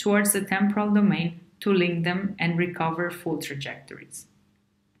going towards the temporal domain to link them and recover full trajectories.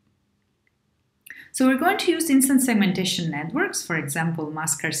 So we're going to use instant segmentation networks, for example,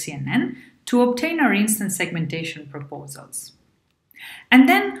 mask-CNN, to obtain our instant segmentation proposals. And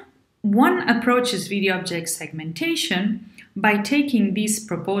then one approaches video object segmentation by taking these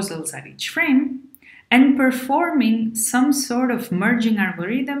proposals at each frame and performing some sort of merging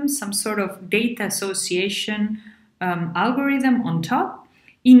algorithm, some sort of data association algorithm on top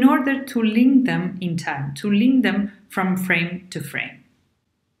in order to link them in time, to link them from frame to frame.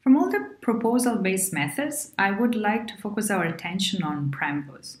 From all the proposal-based methods, I would like to focus our attention on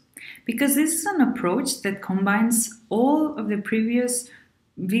FlowNet, because this is an approach that combines all of the previous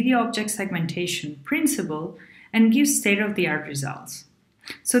video object segmentation principle and gives state-of-the-art results.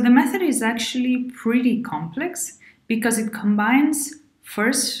 So the method is actually pretty complex because it combines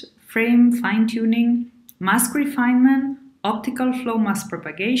first frame fine-tuning, mask refinement, optical flow mask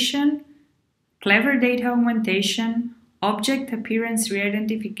propagation, clever data augmentation, object appearance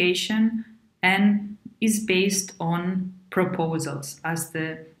re-identification, and is based on proposals as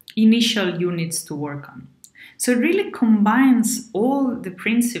the initial units to work on. So it really combines all the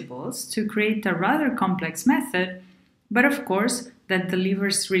principles to create a rather complex method, but of course that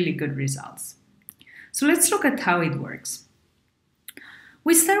delivers really good results. So let's look at how it works.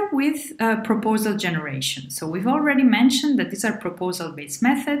 We start with proposal generation. So we've already mentioned that these are proposal-based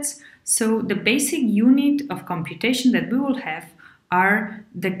methods. So the basic unit of computation that we will have are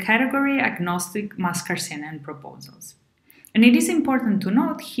the category agnostic mask-CNN proposals. And it is important to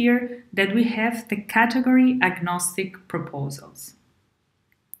note here that we have the category agnostic proposals.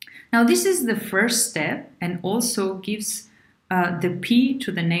 Now this is the first step and also gives the P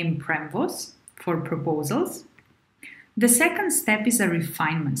to the name FlowNet for proposals. The second step is a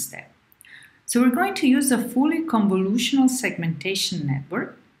refinement step. So we're going to use a fully convolutional segmentation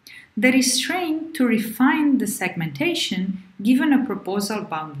network that is trained to refine the segmentation given a proposal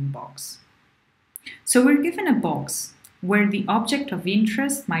bounding box. So we're given a box where the object of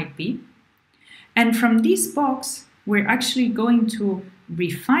interest might be, and from this box we're actually going to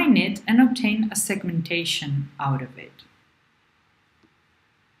refine it and obtain a segmentation out of it.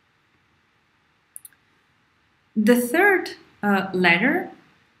 The third letter,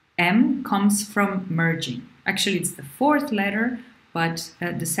 M, comes from merging. Actually, it's the fourth letter, but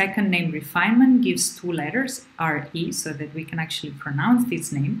the second name refinement gives 2 letters, RE, so that we can actually pronounce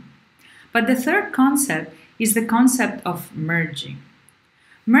this name. But the third concept is the concept of merging.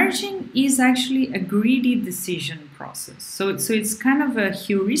 Merging is actually a greedy decision process. So it's kind of a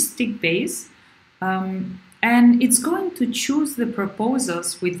heuristic base, and it's going to choose the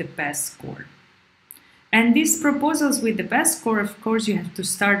proposals with the best score. And these proposals with the best score, of course, you have to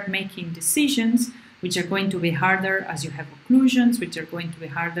start making decisions, which are going to be harder as you have occlusions, which are going to be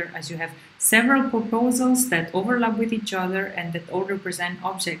harder as you have several proposals that overlap with each other and that all represent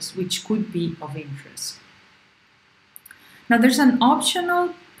objects which could be of interest. Now, there's an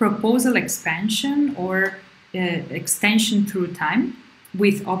optional proposal expansion or extension through time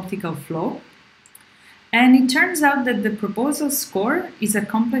with optical flow. And it turns out that the proposal score is a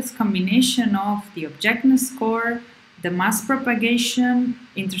complex combination of the objectness score, the mass propagation,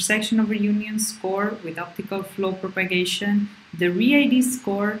 intersection over union score with optical flow propagation, the re-ID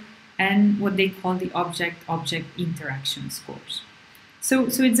score, and what they call the object-object interaction scores. So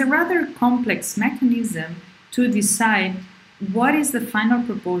it's a rather complex mechanism to decide what is the final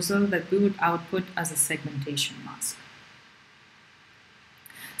proposal that we would output as a segmentation mask.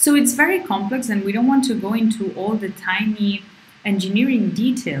 So it's very complex, and we don't want to go into all the tiny engineering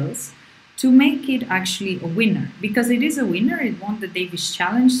details to make it actually a winner, because it is a winner. It won the Davis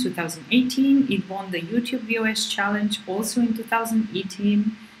Challenge 2018, it won the YouTube VOS Challenge also in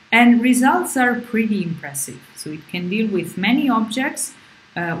 2018, and results are pretty impressive. So it can deal with many objects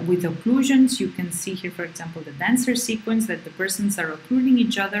with occlusions. You can see here, for example, the dancer sequence that the persons are occluding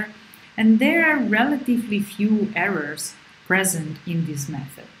each other, and there are relatively few errors present in this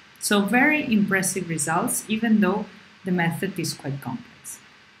method. So very impressive results, even though the method is quite complex.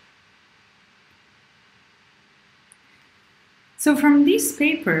 So from this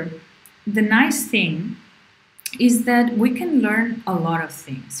paper, the nice thing is that we can learn a lot of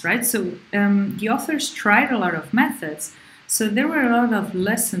things, right? So the authors tried a lot of methods, so there were a lot of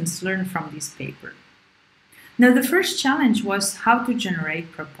lessons learned from this paper. Now, the first challenge was how to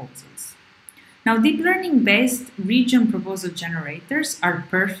generate proposals. Now, deep learning-based region proposal generators are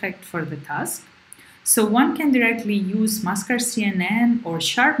perfect for the task. So one can directly use MaskRCNN or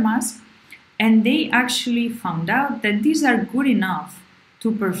SharpMask, and they actually found out that these are good enough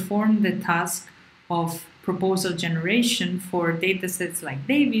to perform the task of proposal generation for datasets like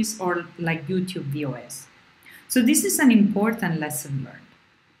Davis or like YouTube VOS. So this is an important lesson learned.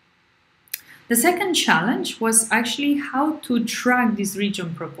 The second challenge was actually how to track these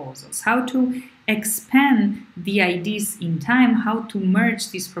region proposals, how to expand the IDs in time, how to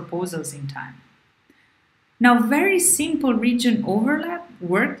merge these proposals in time. Now, very simple region overlap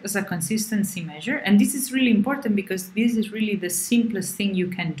worked as a consistency measure, and this is really important because this is really the simplest thing you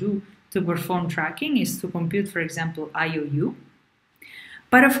can do to perform tracking, is to compute, for example, IOU.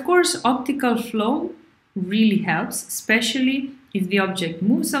 But of course, optical flow really helps, especially if the object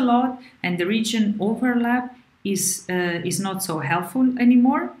moves a lot and the region overlap is not so helpful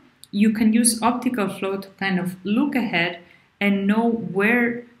anymore. You can use optical flow to kind of look ahead and know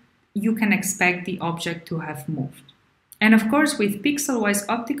where you can expect the object to have moved. And of course, with pixel-wise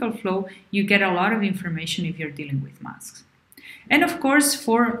optical flow, you get a lot of information if you're dealing with masks. And of course,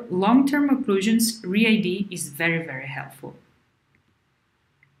 for long-term occlusions, re-ID is very, very helpful.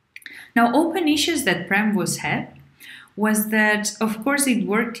 Now, open issues that PremVOS had was that, of course, it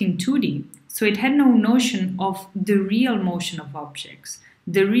worked in 2D, so it had no notion of the real motion of objects,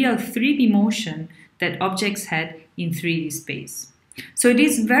 the real 3D motion that objects had in 3D space. So it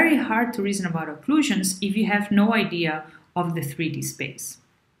is very hard to reason about occlusions if you have no idea of the 3D space.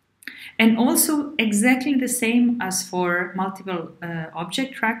 And also, exactly the same as for multiple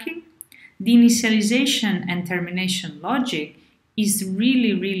object tracking, the initialization and termination logic is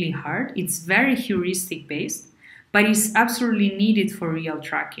really, really hard. It's very heuristic based, but it's absolutely needed for real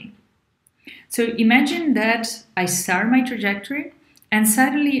tracking. So imagine that I start my trajectory and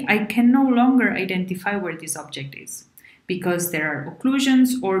suddenly I can no longer identify where this object is because there are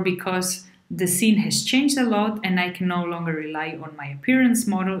occlusions or because the scene has changed a lot and I can no longer rely on my appearance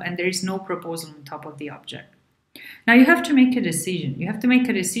model and there is no proposal on top of the object. Now you have to make a decision. You have to make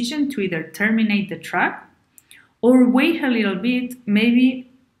a decision to either terminate the track or wait a little bit, maybe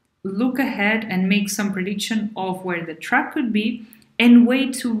look ahead and make some prediction of where the track could be and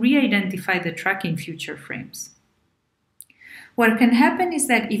wait to re-identify the track in future frames. What can happen is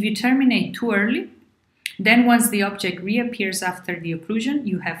that if you terminate too early, then once the object reappears after the occlusion,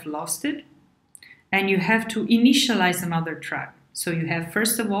 you have lost it and you have to initialize another track. So you have,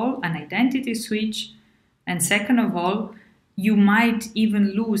 first of all, an identity switch, and second of all, you might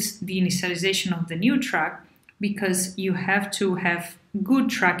even lose the initialization of the new track because you have to have good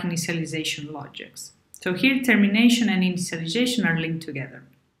track initialization logics. So here, termination and initialization are linked together.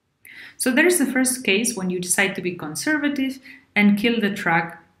 So there's the first case when you decide to be conservative and kill the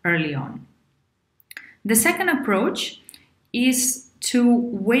track early on. The second approach is to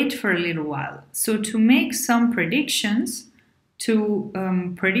wait for a little while. So to make some predictions, to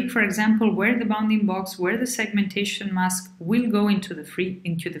predict, for example, where the bounding box, where the segmentation mask will go into the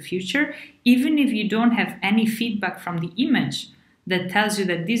future, even if you don't have any feedback from the image that tells you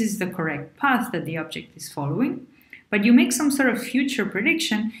that this is the correct path that the object is following. But you make some sort of future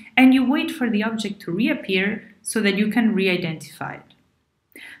prediction and you wait for the object to reappear so that you can re-identify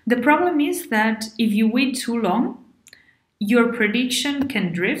it. The problem is that if you wait too long, your prediction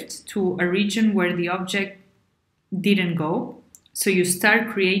can drift to a region where the object didn't go. So you start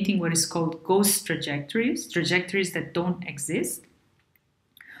creating what is called ghost trajectories, trajectories that don't exist.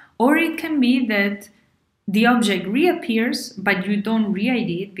 Or it can be that the object reappears, but you don't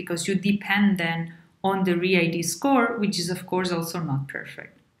re-ID it because you depend then on the re-ID score, which is of course also not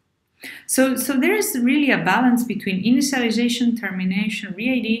perfect. So there is really a balance between initialization, termination,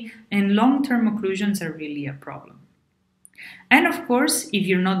 re-ID, and long-term occlusions are really a problem. And of course, if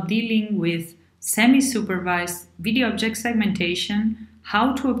you're not dealing with semi-supervised video object segmentation,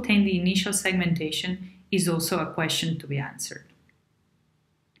 how to obtain the initial segmentation is also a question to be answered.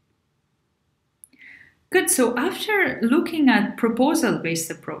 Good, so after looking at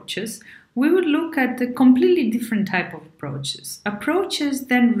proposal-based approaches, we would look at a completely different type of approaches. Approaches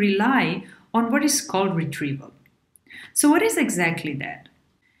then rely on what is called retrieval. So what is exactly that?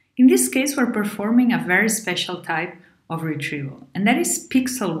 In this case, we're performing a very special type of retrieval, and that is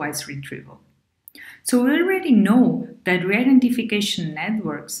pixel-wise retrieval. So we already know that re-identification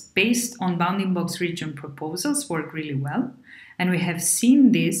networks based on bounding box region proposals work really well, and we have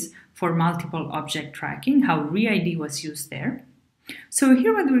seen this for multiple object tracking, how re-ID was used there. So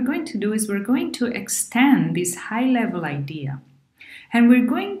here what we're going to do is we're going to extend this high-level idea, and we're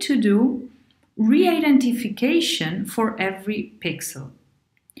going to do re-identification for every pixel.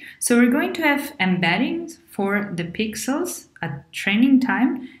 So we're going to have embeddings for the pixels at training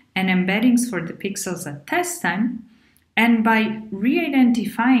time and embeddings for the pixels at test time. And by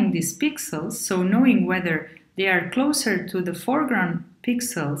re-identifying these pixels, so knowing whether they are closer to the foreground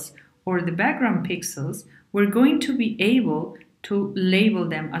pixels or the background pixels, we're going to be able to label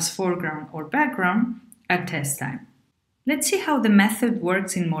them as foreground or background at test time. Let's see how the method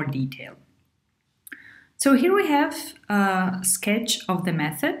works in more detail. So here we have a sketch of the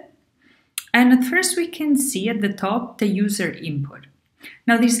method. And at first we can see at the top the user input.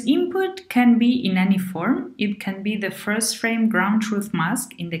 Now this input can be in any form. It can be the first frame ground truth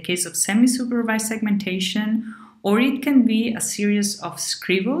mask in the case of semi-supervised segmentation, or it can be a series of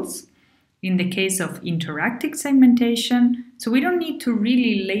scribbles in the case of interactive segmentation. So we don't need to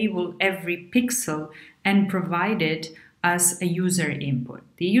really label every pixel and provide it as a user input.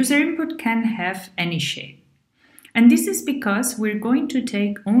 The user input can have any shape. And this is because we're going to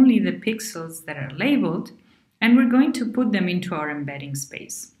take only the pixels that are labeled and we're going to put them into our embedding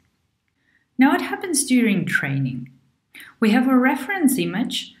space. Now what happens during training? We have a reference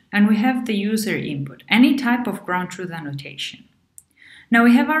image and we have the user input, any type of ground truth annotation. Now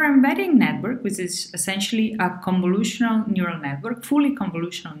we have our embedding network, which is essentially a convolutional neural network, fully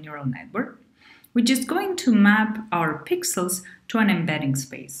convolutional neural network, which is going to map our pixels to an embedding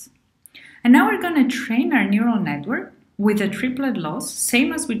space. And now we're going to train our neural network with a triplet loss,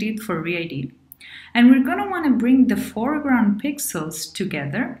 same as we did for re-ID. And we're going to want to bring the foreground pixels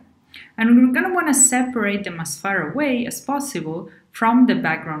together, and we're going to want to separate them as far away as possible from the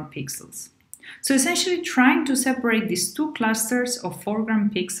background pixels. So essentially trying to separate these two clusters of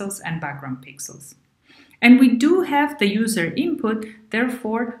foreground pixels and background pixels. And we do have the user input,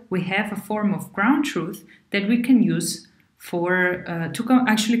 therefore we have a form of ground truth that we can use for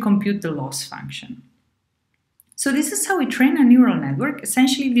actually compute the loss function. So this is how we train a neural network.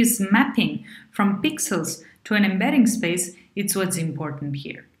 Essentially this mapping from pixels to an embedding space, it's what's important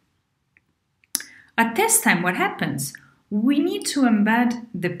here. At test time, what happens? We need to embed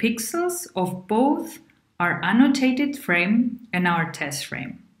the pixels of both our annotated frame and our test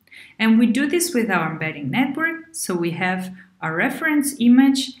frame. And we do this with our embedding network. So we have a reference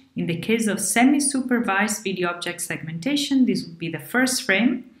image. In the case of semi-supervised video object segmentation, this would be the first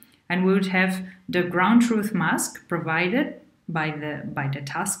frame. And we would have the ground truth mask provided by the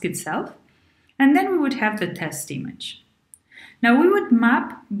task itself. And then we would have the test image. Now we would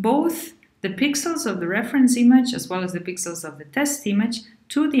map both the pixels of the reference image as well as the pixels of the test image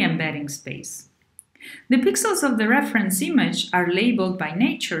to the embedding space. The pixels of the reference image are labeled by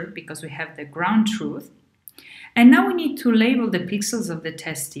nature because we have the ground truth. And now we need to label the pixels of the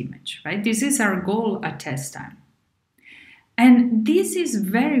test image, right? This is our goal at test time. And this is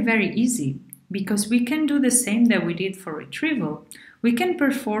very, very easy because we can do the same that we did for retrieval. We can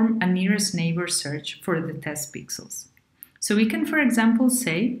perform a nearest neighbor search for the test pixels. So we can, for example,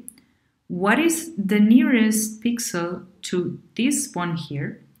 say, what is the nearest pixel to this one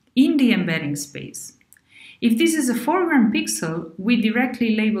here in the embedding space? If this is a foreground pixel, we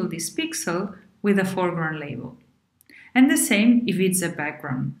directly label this pixel with a foreground label. And the same if it's a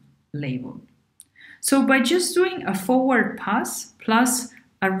background label. So by just doing a forward pass plus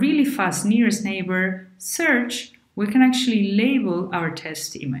a really fast nearest neighbor search, we can actually label our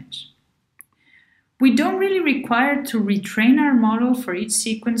test image. We don't really require to retrain our model for each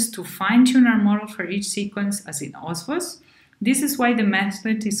sequence, to fine-tune our model for each sequence as in OSVOS. This is why the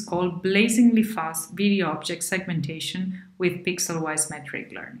method is called blazingly fast video object segmentation with pixel-wise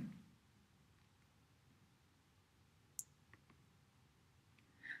metric learning.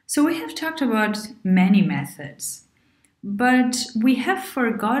 So we have talked about many methods, but we have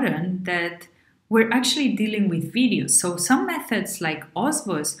forgotten that we're actually dealing with video. So some methods like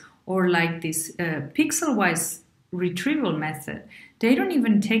OSVOS or like this pixel-wise retrieval method, they don't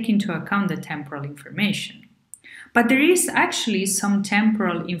even take into account the temporal information. But there is actually some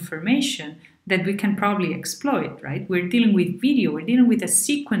temporal information that we can probably exploit, right? We're dealing with video, we're dealing with a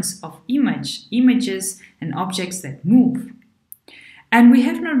sequence of images and objects that move. And we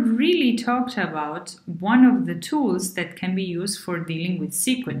have not really talked about one of the tools that can be used for dealing with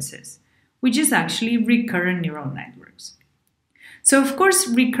sequences, which is actually recurrent neural networks. So of course,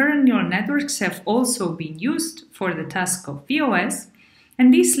 recurrent neural networks have also been used for the task of VOS,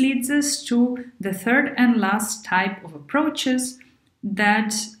 and this leads us to the third and last type of approaches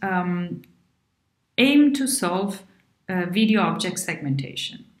that aim to solve video object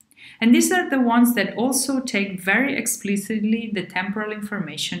segmentation. And these are the ones that also take very explicitly the temporal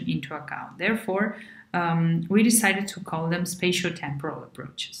information into account. Therefore, we decided to call them spatiotemporal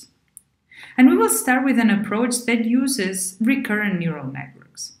approaches. And we will start with an approach that uses recurrent neural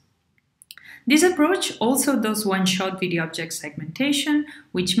networks. This approach also does one-shot video object segmentation,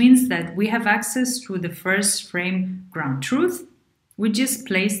 which means that we have access to the first frame ground truth, which is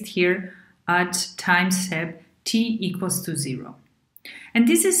placed here at time step t equals to 0. And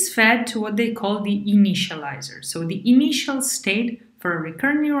this is fed to what they call the initializer. So the initial state for a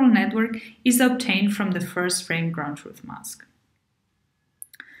recurrent neural network is obtained from the first frame ground truth mask.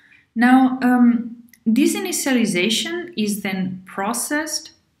 Now, this initialization is then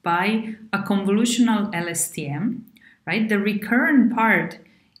processed by a convolutional LSTM, right? The recurrent part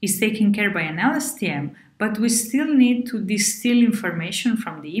is taken care by an LSTM, but we still need to distill information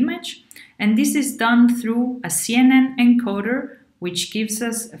from the image, and this is done through a CNN encoder, which gives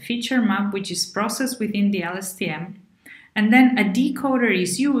us a feature map which is processed within the LSTM, and then a decoder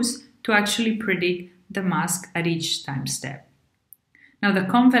is used to actually predict the mask at each time step. Now the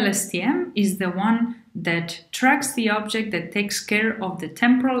conv-LSTM is the one that tracks the object, that takes care of the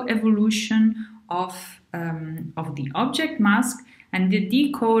temporal evolution of the object mask, and the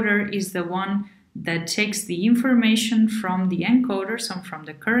decoder is the one that takes the information from the encoder, so from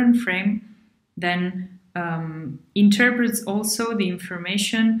the current frame, then interprets also the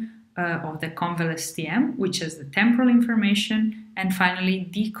information of the conv-LSTM, which is the temporal information, and finally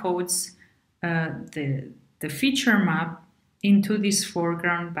decodes the feature map into this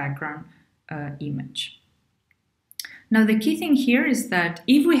foreground-background image. Now the key thing here is that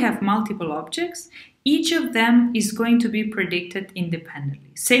if we have multiple objects, each of them is going to be predicted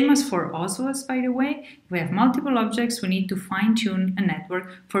independently. Same as for OSVOS, by the way. If we have multiple objects, we need to fine-tune a network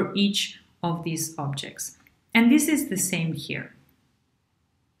for each of these objects. And this is the same here.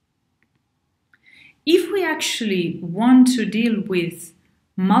 If we actually want to deal with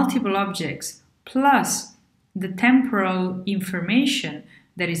multiple objects plus the temporal information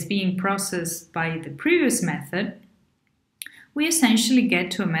that is being processed by the previous method, we essentially get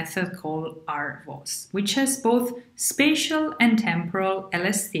to a method called RVOS, which has both spatial and temporal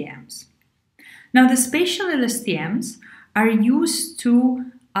LSTMs. Now, the spatial LSTMs are used to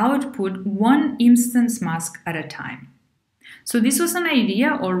output one instance mask at a time. So this was an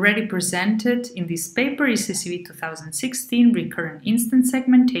idea already presented in this paper, ICCV 2016, Recurrent Instance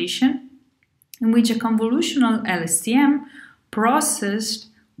Segmentation, in which a convolutional LSTM processed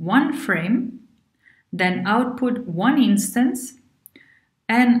one frame, then output one instance,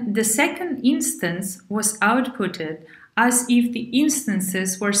 and the second instance was outputted as if the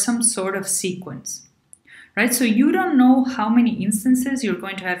instances were some sort of sequence. Right? So you don't know how many instances you're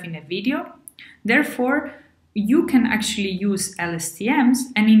going to have in a video. Therefore, you can actually use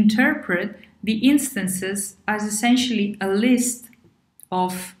LSTMs and interpret the instances as essentially a list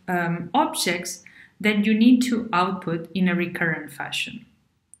of objects that you need to output in a recurrent fashion.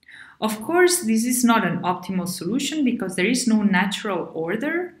 Of course, this is not an optimal solution because there is no natural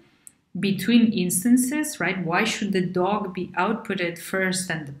order between instances, right? Why should the dog be outputted first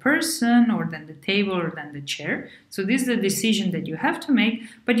than the person, or then the table, or then the chair? So this is a decision that you have to make,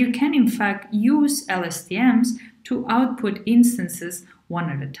 but you can in fact use LSTMs to output instances one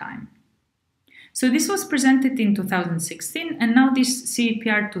at a time. So this was presented in 2016, and now this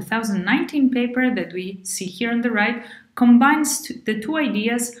CEPR 2019 paper that we see here on the right combines the two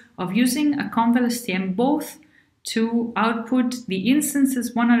ideas of using a conv LSTM both to output the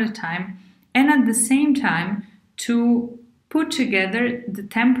instances one at a time and at the same time to put together the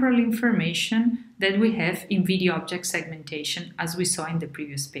temporal information that we have in video object segmentation as we saw in the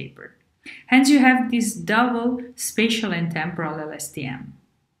previous paper. Hence you have this double spatial and temporal LSTM.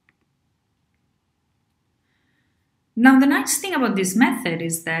 Now the nice thing about this method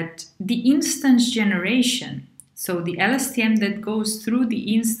is that the instance generation, so the LSTM that goes through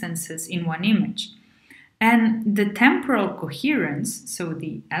the instances in one image, and the temporal coherence, so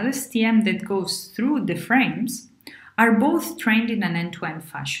the LSTM that goes through the frames, are both trained in an end-to-end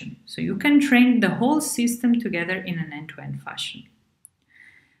fashion. So you can train the whole system together in an end-to-end fashion.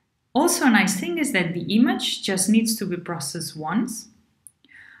 Also a nice thing is that the image just needs to be processed once,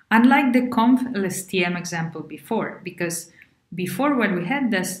 unlike the conv LSTM example before, because before what we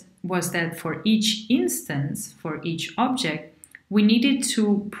had was that for each instance, for each object, we needed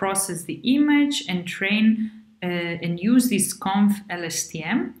to process the image and train and use this conv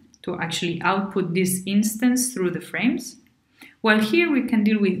LSTM to actually output this instance through the frames. While here we can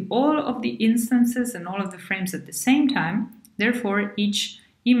deal with all of the instances and all of the frames at the same time, therefore each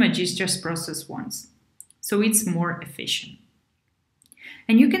image is just processed once. So it's more efficient.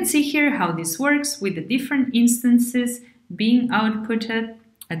 And you can see here how this works with the different instances being outputted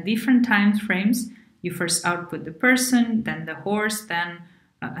at different time frames. You first output the person, then the horse, then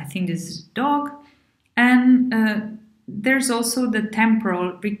I think this is dog. And there's also the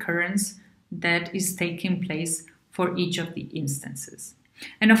temporal recurrence that is taking place for each of the instances.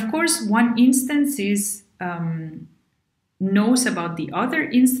 And of course, one instance is knows about the other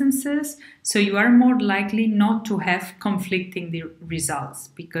instances, so you are more likely not to have conflicting results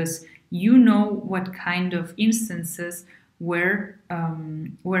because you know what kind of instances were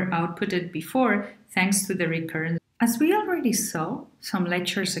outputted before, thanks to the recurrence. As we already saw some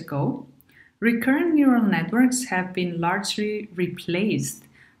lectures ago, recurrent neural networks have been largely replaced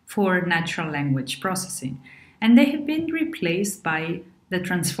for natural language processing, and they have been replaced by the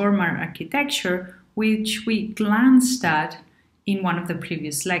transformer architecture, which we glanced at in one of the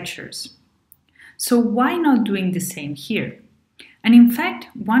previous lectures. So why not doing the same here? And in fact,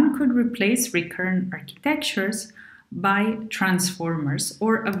 one could replace recurrent architectures by transformers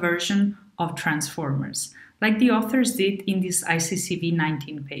or a version of transformers, like the authors did in this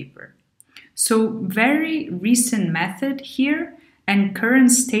ICCV19 paper. So very recent method here and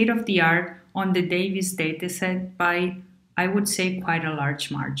current state-of-the-art on the Davis dataset by, I would say, quite a large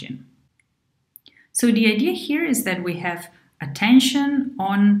margin. So the idea here is that we have attention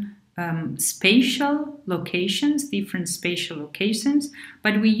on spatial locations, different spatial locations,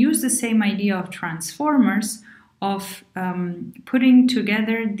 but we use the same idea of transformers of putting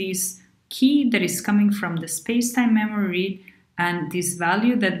together this key that is coming from the space-time memory and this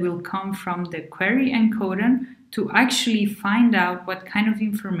value that will come from the query encodon to actually find out what kind of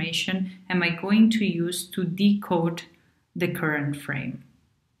information am I going to use to decode the current frame.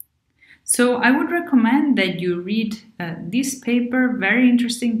 So I would recommend that you read this paper, very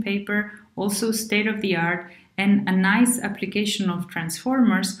interesting paper, also state-of-the-art, and a nice application of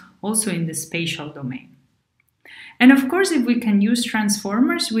transformers also in the spatial domain. And of course, if we can use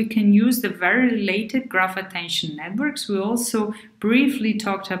transformers, we can use the very related graph attention networks. We also briefly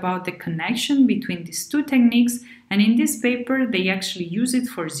talked about the connection between these two techniques, and in this paper, they actually use it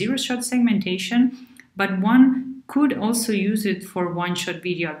for zero-shot segmentation, but one could also use it for one-shot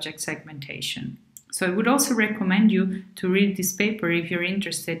video object segmentation. So I would also recommend you to read this paper if you're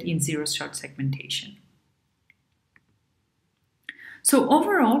interested in zero-shot segmentation. So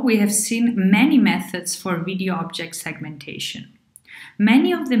overall, we have seen many methods for video object segmentation.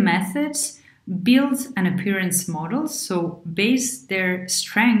 Many of the methods build an appearance model, so base their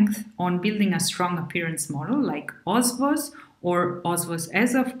strength on building a strong appearance model like OSVOS or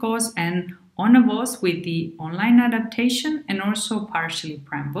OSVOS of course, and ONAVOS with the online adaptation, and also partially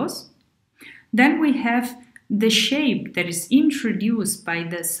PRAMVOS. Then we have the shape that is introduced by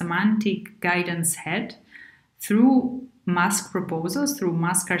the semantic guidance head through mask proposals, through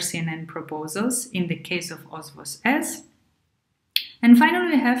mask RCNN proposals in the case of OSVOS. And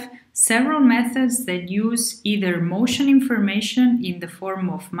finally, we have several methods that use either motion information in the form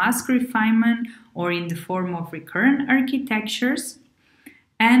of mask refinement or in the form of recurrent architectures,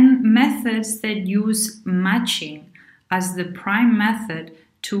 and methods that use matching as the prime method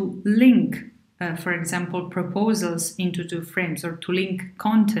to link, for example, proposals into two frames, or to link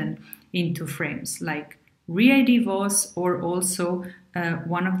content into frames, like re-ID-VOS, or also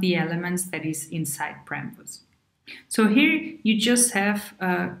one of the elements that is inside PremVOS. So here you just have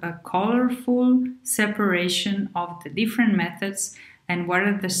a colorful separation of the different methods and what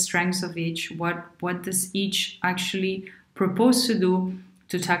are the strengths of each, what does each actually propose to do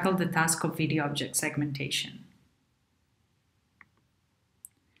to tackle the task of video object segmentation.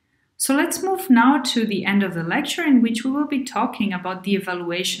 So let's move now to the end of the lecture, in which we will be talking about the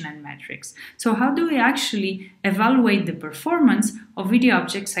evaluation and metrics. So how do we actually evaluate the performance of video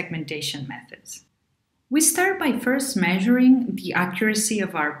object segmentation methods? We start by first measuring the accuracy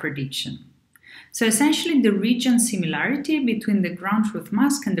of our prediction. So essentially the region similarity between the ground truth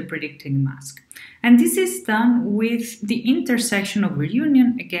mask and the predicted mask. And this is done with the intersection over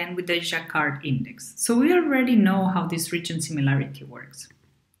union, again with the Jacquard index. So we already know how this region similarity works.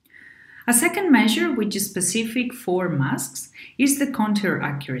 A second measure, which is specific for masks, is the contour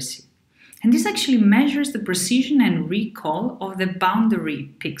accuracy. And this actually measures the precision and recall of the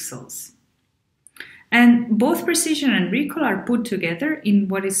boundary pixels. And both precision and recall are put together in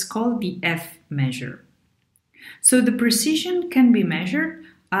what is called the F measure. So the precision can be measured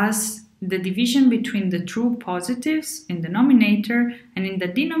as the division between the true positives in the numerator, and in the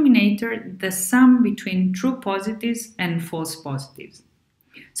denominator, the sum between true positives and false positives.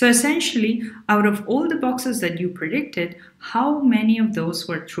 So essentially, out of all the boxes that you predicted, how many of those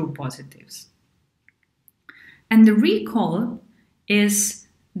were true positives? And the recall is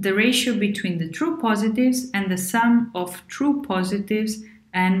the ratio between the true positives and the sum of true positives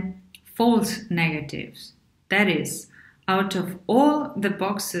and false negatives. That is, out of all the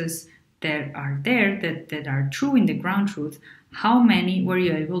boxes that are there, that are true in the ground truth, how many were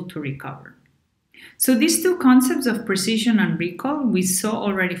you able to recover? So these two concepts of precision and recall we saw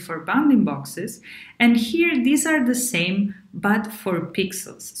already for bounding boxes, and here these are the same but for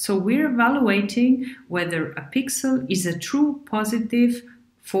pixels. So we're evaluating whether a pixel is a true positive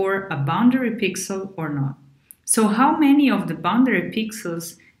for a boundary pixel or not. So how many of the boundary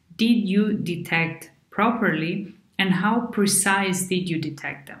pixels did you detect properly, and how precise did you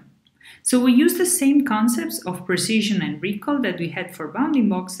detect them? So we use the same concepts of precision and recall that we had for bounding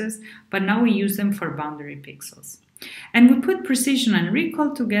boxes, but now we use them for boundary pixels. And we put precision and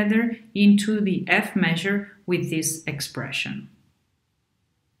recall together into the F measure with this expression.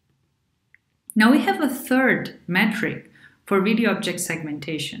 Now we have a third metric for video object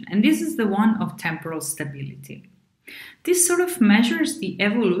segmentation, and this is the one of temporal stability. This sort of measures the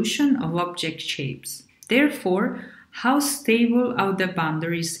evolution of object shapes. Therefore, how stable are the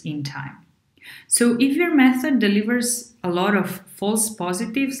boundaries in time? So if your method delivers a lot of false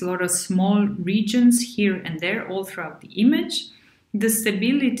positives, a lot of small regions here and there all throughout the image, the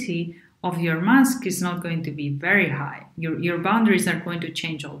stability of your mask is not going to be very high. Your boundaries are going to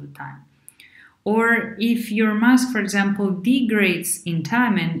change all the time. Or if your mask, for example, degrades in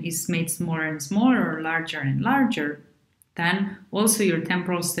time and is made smaller and smaller or larger and larger, then also your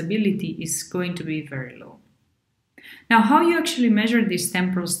temporal stability is going to be very low. Now, how you actually measure this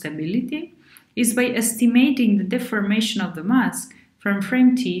temporal stability is by estimating the deformation of the mask from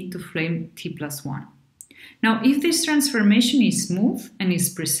frame t to frame t+1. Now, if this transformation is smooth and is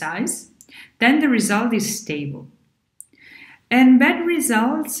precise, then the result is stable. And bad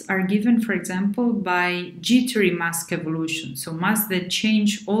results are given, for example, by jittery mask evolution, so masks that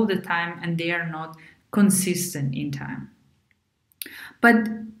change all the time and they are not consistent in time. But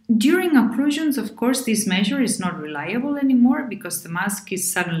during occlusions, of course, this measure is not reliable anymore because the mask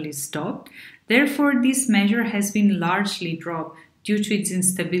is suddenly stopped. Therefore, this measure has been largely dropped due to its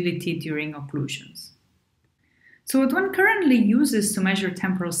instability during occlusions. So what one currently uses to measure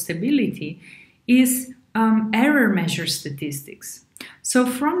temporal stability is error measure statistics. So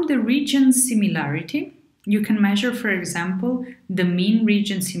from the region similarity, you can measure, for example, the mean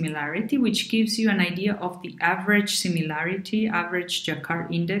region similarity, which gives you an idea of the average similarity, average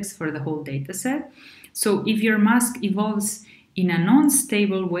Jacquard index for the whole dataset. So if your mask evolves in a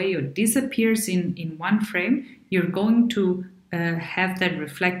non-stable way or disappears in one frame, you're going to have that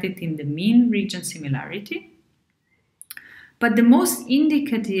reflected in the mean region similarity. But the most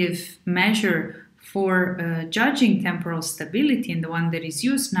indicative measure for judging temporal stability, and the one that is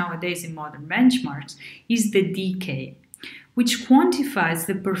used nowadays in modern benchmarks, is the decay, which quantifies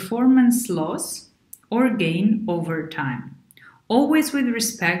the performance loss or gain over time, always with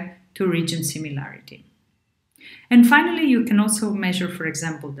respect to region similarity. And finally, you can also measure, for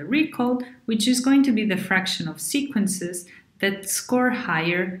example, the recall, which is going to be the fraction of sequences that score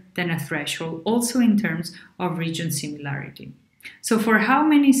higher than a threshold, also in terms of region similarity. So for how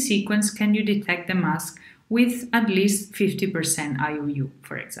many sequences can you detect the mask with at least 50% IOU,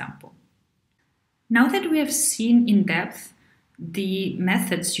 for example? Now that we have seen in depth the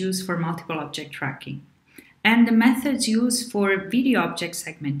methods used for multiple object tracking and the methods used for video object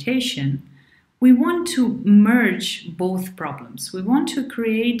segmentation, we want to merge both problems. We want to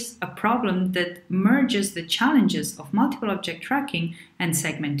create a problem that merges the challenges of multiple object tracking and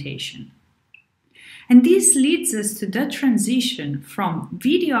segmentation. And this leads us to the transition from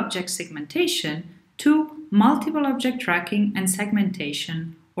video object segmentation to multiple object tracking and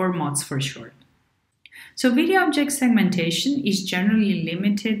segmentation, or MODS for short. So video object segmentation is generally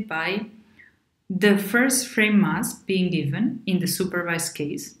limited by the first frame mask being given in the supervised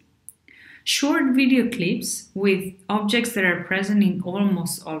case, short video clips with objects that are present in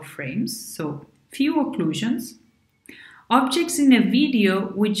almost all frames, so few occlusions, objects in a video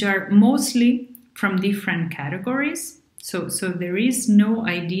which are mostly from different categories, so there is no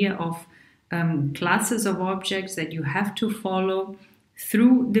idea of classes of objects that you have to follow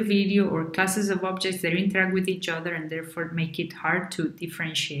through the video, or classes of objects that interact with each other and therefore make it hard to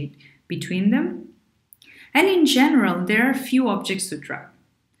differentiate between them. And in general, there are few objects to track.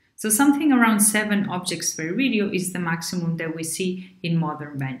 So something around 7 objects per video is the maximum that we see in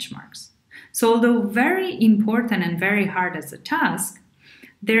modern benchmarks. So although very important and very hard as a task,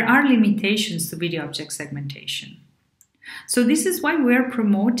 there are limitations to video object segmentation. So this is why we are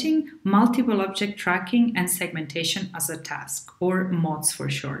promoting multiple object tracking and segmentation as a task, or MODS for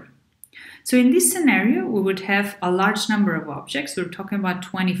short. So in this scenario, we would have a large number of objects. We're talking about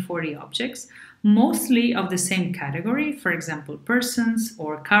 20-40 objects, mostly of the same category, for example, persons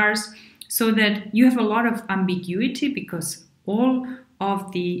or cars, so that you have a lot of ambiguity because all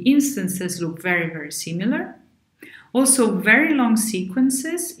of the instances look very, very similar. Also, very long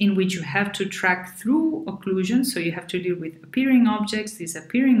sequences in which you have to track through occlusion, so you have to deal with appearing objects,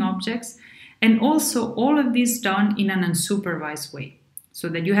 disappearing objects, and also all of this done in an unsupervised way, so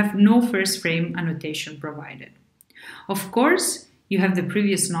that you have no first frame annotation provided. Of course, you have the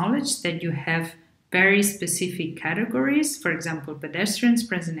previous knowledge that you have very specific categories, for example, pedestrians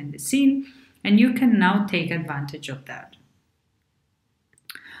present in the scene, and you can now take advantage of that.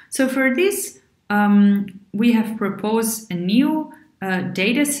 So for this, we have proposed a new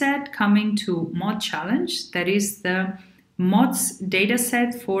data set coming to MOD Challenge, that is the MODS data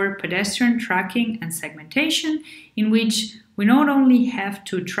set for pedestrian tracking and segmentation, in which we not only have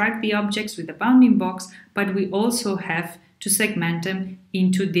to track the objects with a bounding box, but we also have to segment them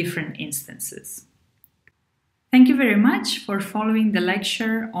into different instances. Thank you very much for following the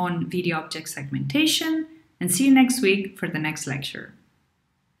lecture on video object segmentation, and see you next week for the next lecture.